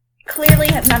sister clearly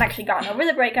has not actually gotten over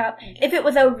the breakup, if it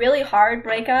was a really hard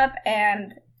breakup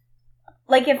and,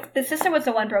 if the sister was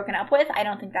the one broken up with, I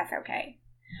don't think that's okay.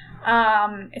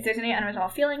 if there's any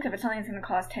unresolved feelings, if it's something that's going to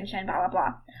cause tension, blah, blah,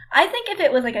 blah. I think if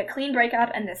it was, like, a clean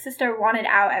breakup and the sister wanted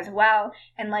out as well,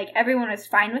 and, like, everyone was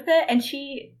fine with it, and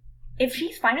if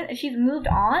she's fine with it, if she's moved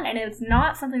on, and it's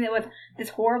not something that was this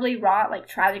horribly raw, like,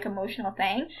 tragic, emotional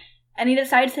thing, and he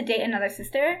decides to date another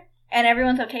sister, and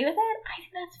everyone's okay with it, I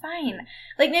think that's fine.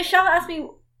 Like, Nichelle asked me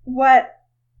what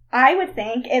I would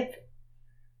think if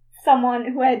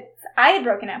someone who I had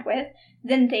broken up with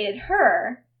then dated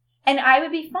her, and I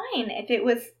would be fine if it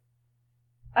was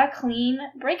a clean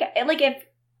breakup. Like,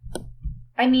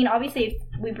 obviously, if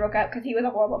we broke up because he was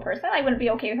a horrible person, I wouldn't be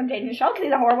okay with him dating Nichelle because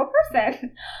he's a horrible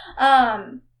person.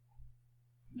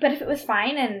 But if it was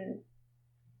fine and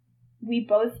we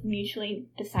both mutually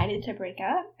decided to break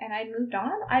up and I moved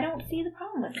on, I don't see the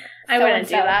problem with it. I wouldn't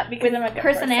do that because I'm a good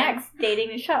person. X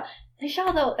dating Nichelle.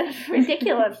 Nichelle, though, is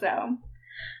ridiculous, though.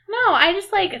 No, I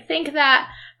just, like, think that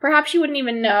perhaps you wouldn't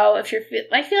even know if you're...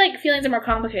 I feel like feelings are more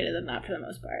complicated than that for the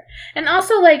most part. And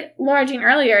also, like, Laura Jean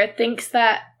earlier thinks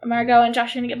that Margot and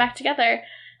Josh are going to get back together.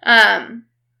 I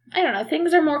don't know.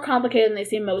 Things are more complicated than they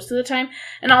seem most of the time.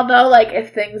 And although, like,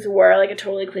 if things were, like, a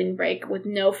totally clean break with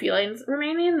no feelings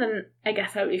remaining, then I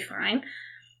guess that would be fine.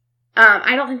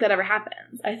 I don't think that ever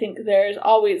happens. I think there's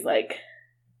always, like...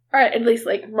 Or at least,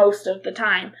 like, most of the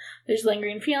time, there's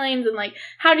lingering feelings, and, like,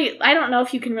 I don't know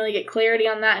if you can really get clarity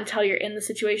on that until you're in the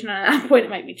situation, and at that point, it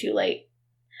might be too late.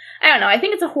 I don't know, I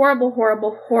think it's a horrible,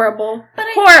 horrible, horrible,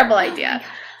 horrible idea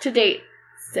to date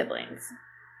siblings.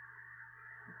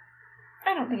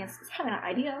 I don't think it's probably not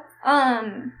ideal.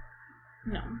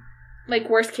 No. Like,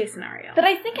 worst case scenario. But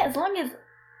I think as long as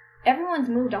everyone's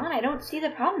moved on, I don't see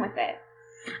the problem with it.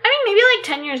 I mean, maybe, like,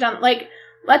 10 years down, like...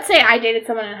 Let's say I dated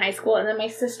someone in high school, and then my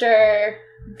sister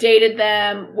dated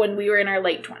them when we were in our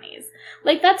late 20s.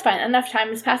 Like, that's fine. Enough time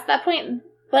has passed that point.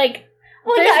 Like,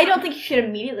 well, yeah, I don't think you should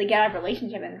immediately get out of a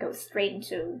relationship and go straight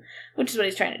into... Which is what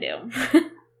he's trying to do.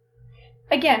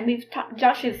 Again,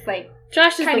 Josh is, like...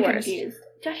 Josh is the worst. Confused.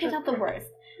 Josh is not the worst.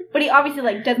 But he obviously,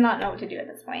 like, does not know what to do at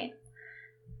this point.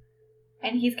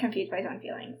 And he's confused by his own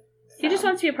feelings. He just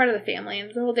wants to be a part of the family,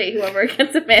 and he'll date whoever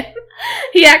gets him in.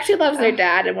 He actually loves their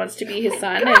dad and wants to be his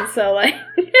son, and so, like,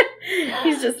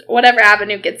 he's just, whatever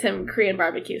avenue gets him Korean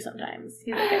barbecue sometimes.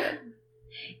 He's okay with it.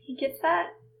 He gets that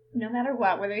no matter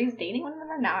what, whether he's dating one of them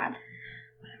or not.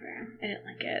 Whatever. I didn't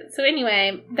like it. So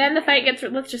anyway, then the fight gets,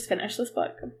 let's just finish this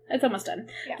book. It's almost done.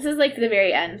 Yeah. This is, like, the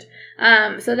very end.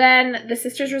 So then the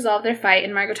sisters resolve their fight,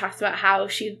 and Margot talks about how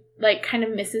she, like, kind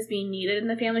of misses being needed in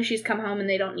the family. She's come home and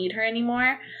they don't need her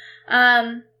anymore.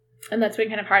 And that's been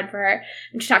kind of hard for her.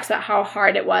 And she talks about how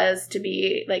hard it was to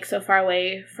be, like, so far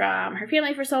away from her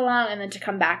family for so long and then to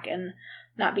come back and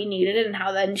not be needed, and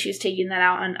how then she's taking that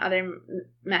out on other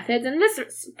methods. And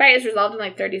this fight is resolved in,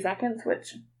 like, 30 seconds,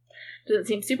 which doesn't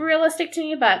seem super realistic to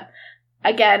me, but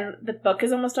again, the book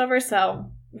is almost over, so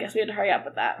I guess we had to hurry up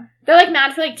with that. They're, like,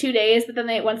 mad for, like, 2 days, but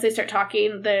then once they start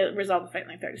talking, they resolve the fight in,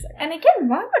 like, 30 seconds. And again,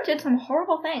 Margot did some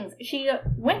horrible things.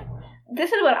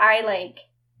 This is what I, like,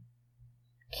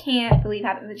 can't believe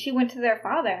happened, that she went to their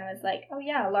father and was like, oh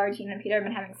yeah, Laura Jean and Peter have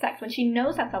been having sex, when she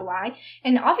knows that's a lie,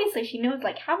 and obviously she knows,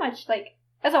 like, how much, like,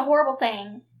 that's a horrible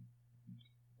thing.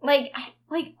 Like,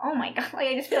 oh my god, like,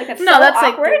 I just feel like that's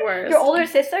awkward. Like, the worst. Your older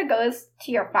sister goes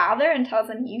to your father and tells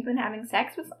him you've been having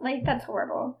sex with, like, that's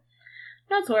horrible.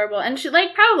 That's horrible. And she,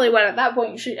 like, probably would at that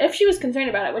point, if she was concerned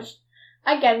about it, which,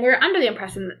 again, we're under the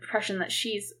impression that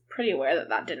she's pretty aware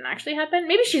that didn't actually happen.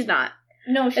 Maybe she's not.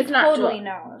 No, she totally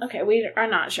knows. Okay, we are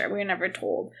not sure. We were never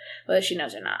told whether she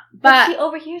knows or not. But she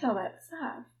overhears all that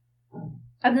stuff.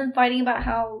 And then fighting about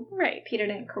how Peter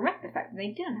didn't correct the fact that they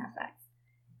didn't have sex.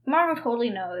 Margot totally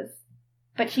knows,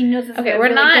 but she knows it's a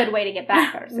really good way to get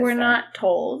back at her sister. We're not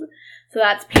told. So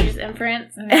that's Paige's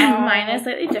inference. No. And mine is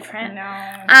slightly different.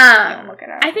 No. Don't look it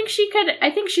up. I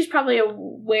think she's probably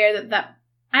aware that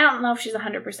I don't know if she's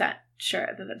 100% sure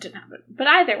that didn't happen. But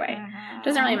either way,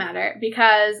 doesn't really matter.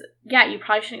 Because, yeah, you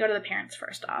probably shouldn't go to the parents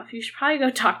first off. You should probably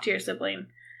go talk to your sibling.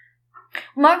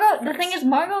 Margot, the thing is,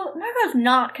 Margot's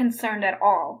not concerned at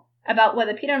all about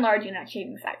whether Peter and Laura Jean are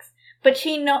achieving sex. But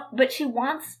she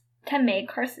wants to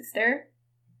make her sister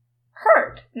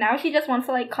hurt. Now she just wants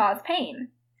to, like, cause pain.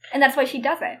 And that's why she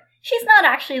does it. She's not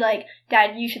actually like,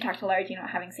 Dad, you should talk to Laura Jean about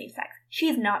having safe sex.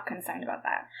 She's not concerned about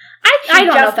that. I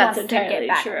don't know if that's entirely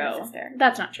true.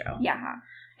 That's not true. Yeah.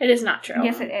 It is not true.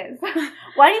 Yes, it is. Why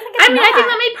do you think it's not? I think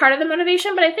that may be part of the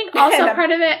motivation, but I think also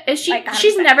part of it is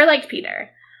she's never liked Peter.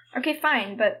 Okay,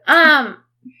 fine, but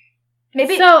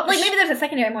maybe there's a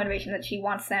secondary motivation that she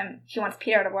wants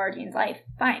Peter out of Laura Jean's life.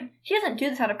 Fine. She doesn't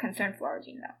do this out of concern for Laura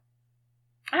Jean, though.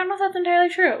 I don't know if that's entirely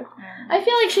true. I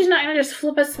feel like she's not going to just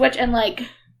flip a switch and, like,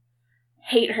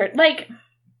 hate her. Like,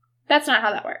 That's not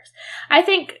how that works. I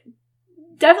think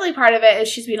definitely part of it is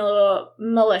she's being a little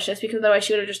malicious because otherwise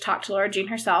she would have just talked to Laura Jean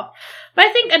herself. But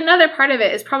I think another part of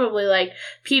it is probably, like,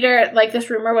 Peter, like, this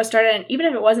rumor was started, and even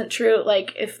if it wasn't true,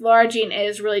 like, if Laura Jean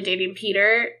is really dating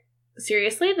Peter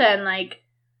seriously, then, like,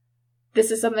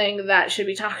 this is something that should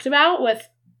be talked about with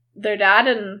their dad,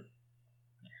 and...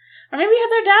 Or maybe have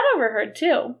their dad overheard,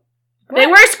 too. What? They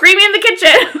were screaming in the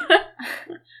kitchen!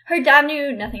 Her dad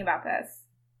knew nothing about this.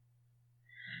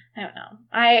 I don't know.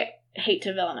 I hate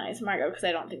to villainize Margot because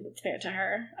I don't think that's fair to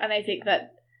her. And I think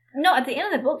that... No, at the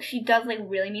end of the book, she does, like,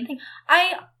 really mean things.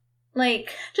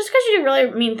 Just because you do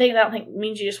really mean things, I don't think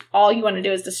means you just... All you want to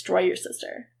do is destroy your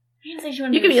sister. I didn't say she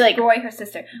wanted to destroy her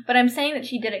sister. But I'm saying that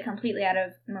she did it completely out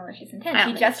of malicious intent.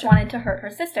 She just wanted to hurt her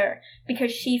sister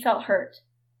because she felt hurt.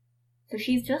 So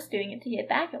she's just doing it to get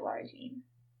back at Laura Jean.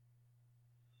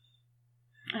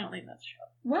 I don't think that's true.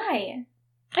 Why?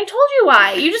 I told you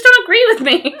why. You just don't agree with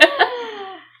me.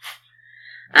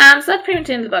 So that's pretty much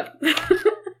the end of the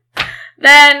book.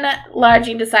 Then Laura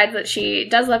Jean decides that she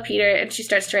does love Peter, and she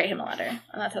starts to write him a letter.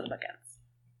 And that's how the book ends.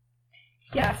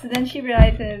 Yeah, so then she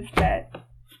realizes that,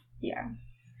 yeah,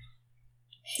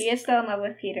 she is still in love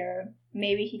with Peter.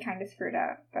 Maybe he kind of screwed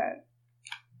up, but...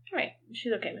 Right,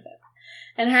 she's okay with it.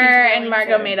 And her and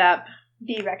Margot made up.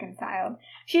 Be reconciled.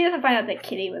 She doesn't find out that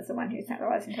Kitty was the one who sent the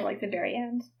letter until, like, the very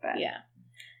end, but... Yeah.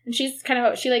 And she's kind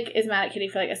of... She, like, is mad at Kitty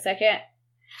for, like, a second.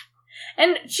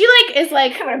 And she, like, is,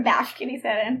 like... I'm gonna bash Kitty's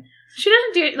head in. She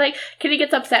doesn't do... Like, Kitty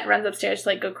gets upset and runs upstairs to,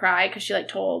 like, go cry because she, like,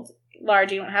 told Laura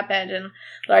Jean what happened, and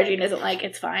Laura Jean isn't like,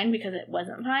 it's fine, because it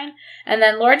wasn't fine. And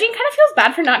then Laura Jean kind of feels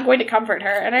bad for not going to comfort her,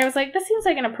 and I was like, this seems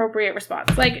like an appropriate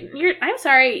response. Like, I'm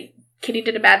sorry Kitty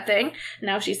did a bad thing,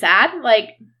 now she's sad.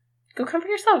 Like, go comfort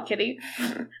yourself, Kitty.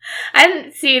 I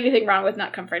didn't see anything wrong with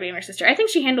not comforting her sister. I think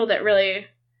she handled it really,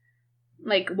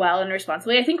 like, well and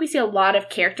responsibly. I think we see a lot of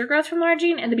character growth from Laura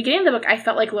Jean. In the beginning of the book, I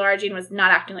felt like Laura Jean was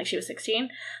not acting like she was 16.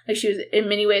 Like, she was, in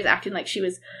many ways, acting like she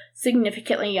was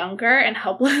significantly younger and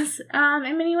helpless,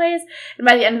 in many ways. And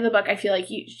by the end of the book, I feel like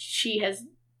she has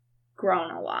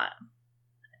grown a lot.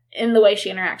 In the way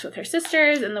she interacts with her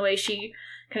sisters, in the way she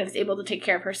kind of is able to take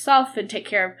care of herself and take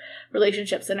care of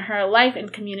relationships in her life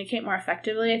and communicate more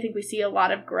effectively. I think we see a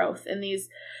lot of growth in these,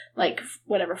 like,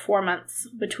 4 months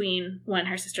between when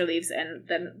her sister leaves and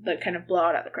then the kind of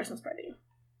blowout at the Christmas party.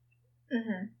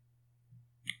 Mm-hmm.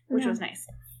 Which was nice.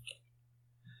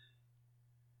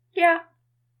 Yeah.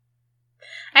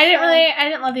 I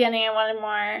didn't love the ending. I wanted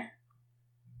more,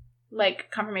 like,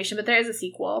 confirmation, but there is a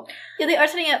sequel. Yeah, they are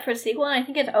setting up for a sequel, and I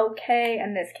think it's okay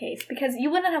in this case, because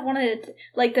you wouldn't have wanted it,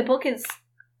 like, the book is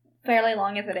fairly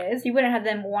long as it is, you wouldn't have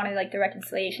them wanted, like, the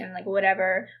reconciliation, like,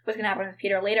 whatever was going to happen with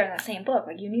Peter later in that same book.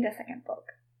 Like, you need a second book.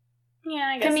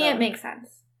 Yeah, I guess To me, so. it makes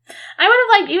sense. I would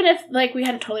have liked, even if, like, we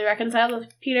hadn't totally reconciled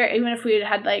with Peter, even if we had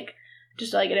had, like,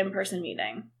 just, like, an in-person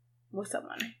meeting with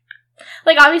someone.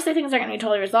 Like, obviously things aren't going to be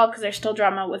totally resolved because there's still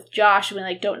drama with Josh, and we,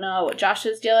 like, don't know what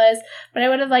Josh's deal is, but I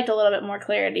would have liked a little bit more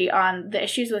clarity on the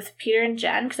issues with Peter and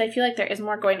Jen, because I feel like there is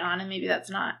more going on, and maybe that's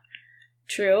not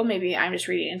true. Maybe I'm just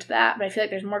reading into that, but I feel like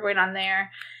there's more going on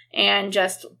there, and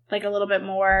just, like, a little bit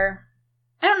more,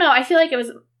 I don't know, I feel like it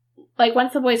was, like,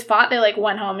 once the boys fought, they, like,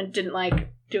 went home and didn't, like,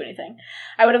 do anything.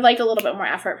 I would have liked a little bit more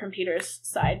effort from Peter's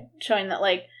side, showing that,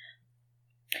 like,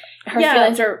 her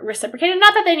feelings are reciprocated.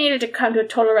 Not that they needed to come to a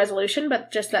total resolution,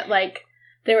 but just that, like,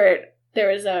 there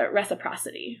was a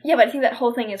reciprocity. Yeah, but I think that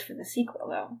whole thing is for the sequel,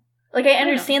 though. Like, I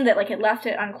understand that, like, it left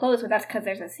it unclosed, but that's because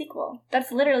there's a sequel.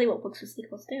 That's literally what books with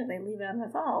sequels do. They leave it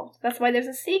unresolved. That's why there's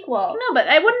a sequel. No, but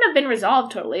it wouldn't have been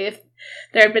resolved totally if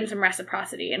there had been some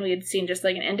reciprocity and we had seen just,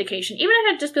 like, an indication. Even if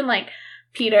it had just been, like,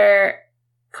 Peter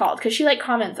called. Because she, like,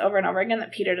 comments over and over again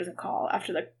that Peter doesn't call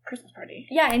after the Christmas party.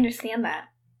 Yeah, I understand that.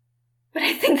 But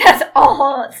I think that's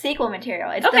all sequel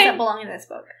material. It doesn't belong in this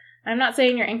book. I'm not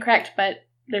saying you're incorrect, but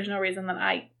there's no reason that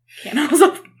I can't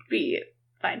also be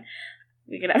fine.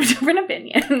 We could have different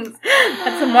opinions.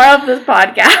 That's the moral of this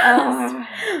podcast.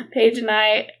 Paige and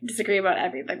I disagree about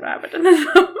everything that happened in this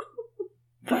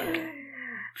book.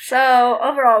 So,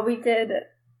 overall, we did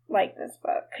like this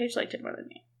book. Paige liked it more than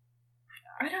me.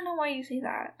 I don't know why you say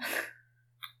that.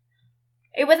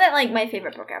 It wasn't, like, my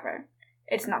favorite book ever.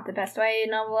 It's not the best YA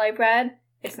novel I've read.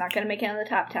 It's not going to make it on the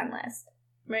top 10 list.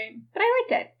 Right. But I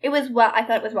liked it. I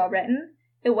thought it was well written.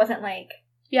 It wasn't, like,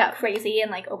 crazy and,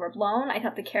 like, overblown. I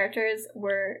thought the characters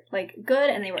were, like, good,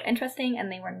 and they were interesting, and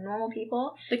they were normal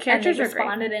people. The characters and they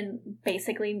responded in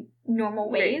basically normal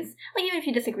ways. Right. Like, even if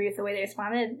you disagree with the way they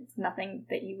responded, it's nothing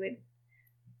that you would...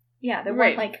 Yeah, there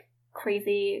weren't, like,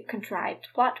 crazy, contrived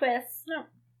plot twists. No.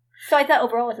 So I thought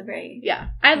overall it was a very...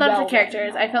 Yeah. I loved the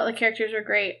characters. I felt the characters were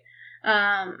great.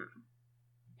 Yeah.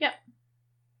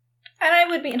 And I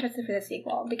would be interested for the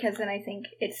sequel, because then I think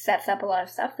it sets up a lot of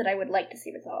stuff that I would like to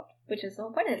see resolved, which is the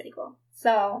whole point of the sequel.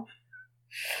 So,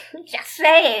 just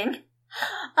saying.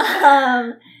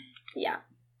 Yeah.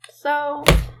 So,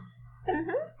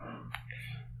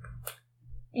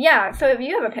 yeah, so if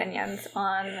you have opinions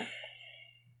on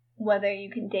whether you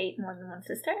can date more than one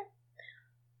sister,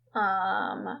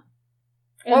 or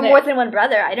more than one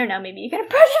brother, I don't know, maybe you can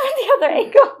approach it from the other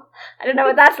angle. I don't know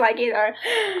what that's like either.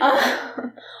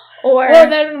 Or well,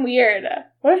 that'd been weird.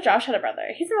 What if Josh had a brother?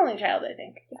 He's an only child, I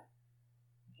think.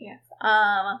 Yeah.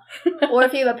 Or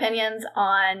if you have opinions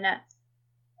on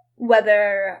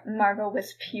whether Margot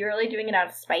was purely doing it out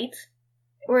of spite,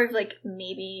 or if, like,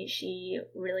 maybe she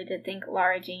really did think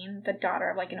Lara Jean, the daughter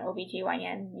of, like, an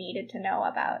OBGYN, needed to know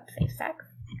about safe sex.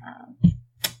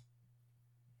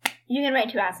 You can write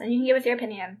to us, and you can give us your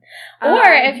opinion. Or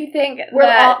if you think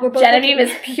that Genevieve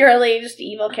is purely just an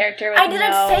evil character with I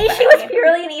didn't say she was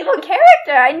purely an evil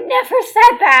character. I never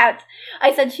said that.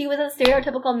 I said she was a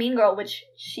stereotypical mean girl, which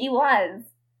she was.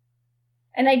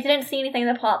 And I didn't see anything in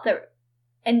the plot that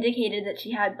indicated that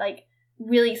she had, like,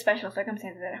 really special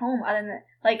circumstances at home, other than,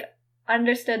 like,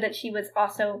 understood that she has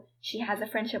a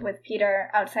friendship with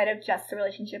Peter outside of just the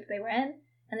relationship they were in,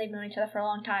 and they've known each other for a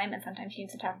long time, and sometimes she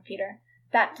needs to talk to Peter.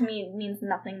 That, to me, means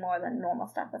nothing more than normal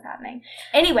stuff was happening.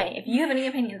 Anyway, if you have any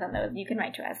opinions on those, you can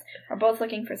write to us. We're both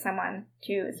looking for someone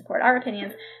to support our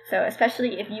opinions, so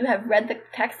especially if you have read the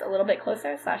text a little bit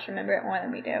closer, / remember it more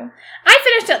than we do. I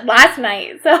finished it last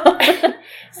night, so...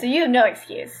 So you have no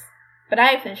excuse. But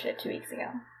I finished it 2 weeks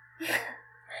ago.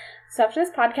 So after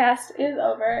this podcast is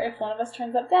over, if one of us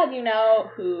turns up dead, you know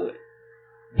who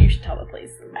you should tell the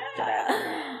police to that.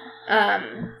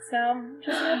 So,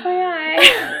 just an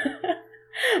FYI.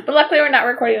 But luckily we're not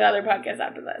recording another podcast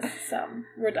after this, so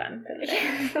we're done for the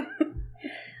day.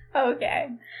 Okay.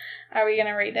 Are we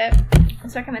gonna read it?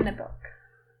 Let's recommend a book.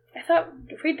 I thought,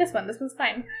 read this one. This one's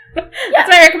fine. That's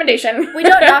my recommendation. We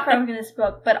don't not recommend this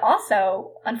book, but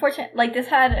also, unfortunately, like, this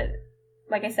had,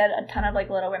 like I said, a ton of, like,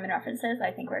 Little Women references.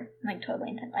 I think we're, like, totally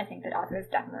intent. I think the authors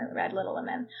definitely read Little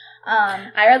Women.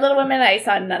 I read Little Women. I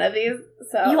saw none of these,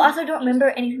 so... You also don't remember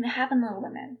anything that happened in Little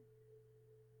Women.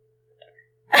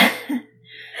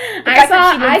 I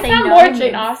saw more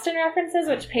Jane Austen references,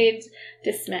 which Paige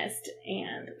dismissed,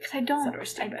 and I don't. said were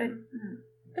stupid.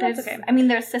 That's okay. I mean,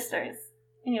 they're sisters.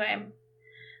 Anyway,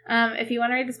 if you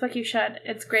want to read this book, you should.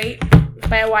 It's great. It's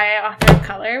by a YA author of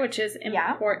color, which is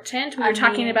important. We were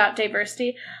talking about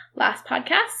diversity last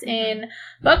podcast in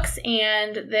books,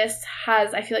 and this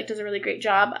I feel like, does a really great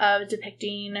job of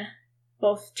depicting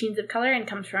both teens of color and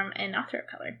comes from an author of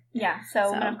color. Yeah,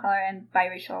 so women of color and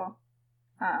biracial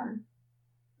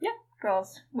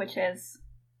girls, which is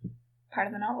part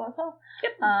of the novel as well.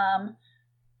 Yep.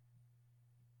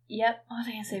 Yep. What was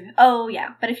I going to say? Oh,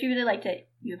 yeah. But if you really liked it,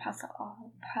 you would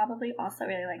probably also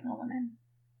really like Little Women.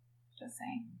 Just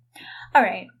saying. All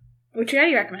right. Which we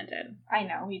already recommended. I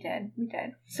know, we did.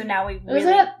 So now we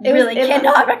really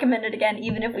cannot recommend it again,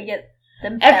 even if we get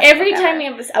the best every time we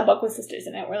have a book with sisters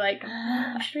in it, we're like,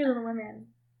 you should read Little Women.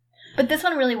 But this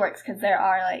one really works because there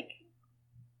are, like,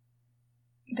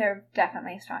 there are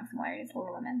definitely strong similarities to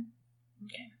Little Women.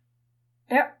 Okay.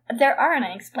 There are, and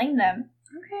I explained them.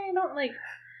 Okay, I don't, like,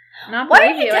 not Why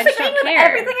believe are you you. I just don't care.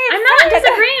 Everything I'm not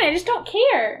disagreeing, I just don't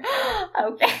care.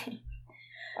 Okay.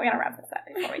 We're gonna wrap this up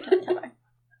before we kill each other.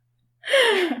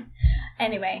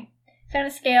 Anyway, so on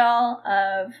a scale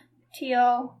of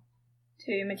teal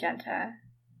to magenta,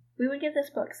 we would give this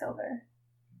book silver.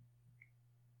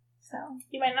 So.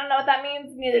 You might not know what that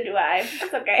means, neither do I.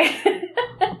 It's okay.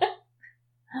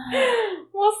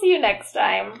 We'll see you next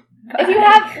time. Bye. If you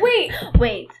have... Wait.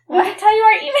 We can tell you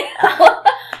our email.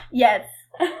 Yes.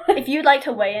 If you'd like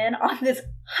to weigh in on this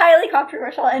highly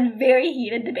controversial and very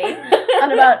heated debate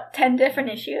on about 10 different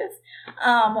issues,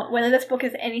 whether this book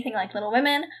is anything like Little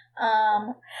Women,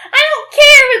 I don't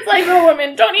care if it's like Little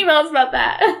Women. Don't email us about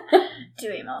that.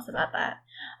 Do email us about that.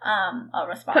 I'll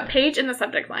respond. Put Paige in the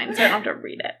subject line so I don't have to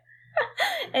read it.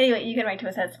 Anyway, you can write to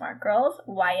us at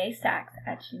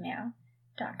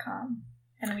smartgirlsyasax@gmail.com,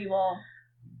 and we will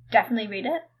definitely read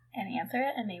it and answer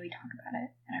it and maybe talk about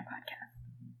it in our podcast.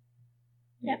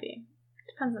 Maybe.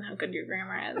 Depends on how good your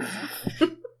grammar is.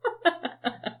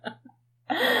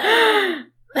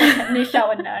 Nichelle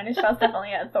would know. Nichelle's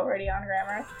definitely an authority on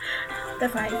grammar.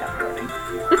 That's not how you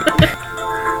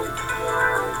sound.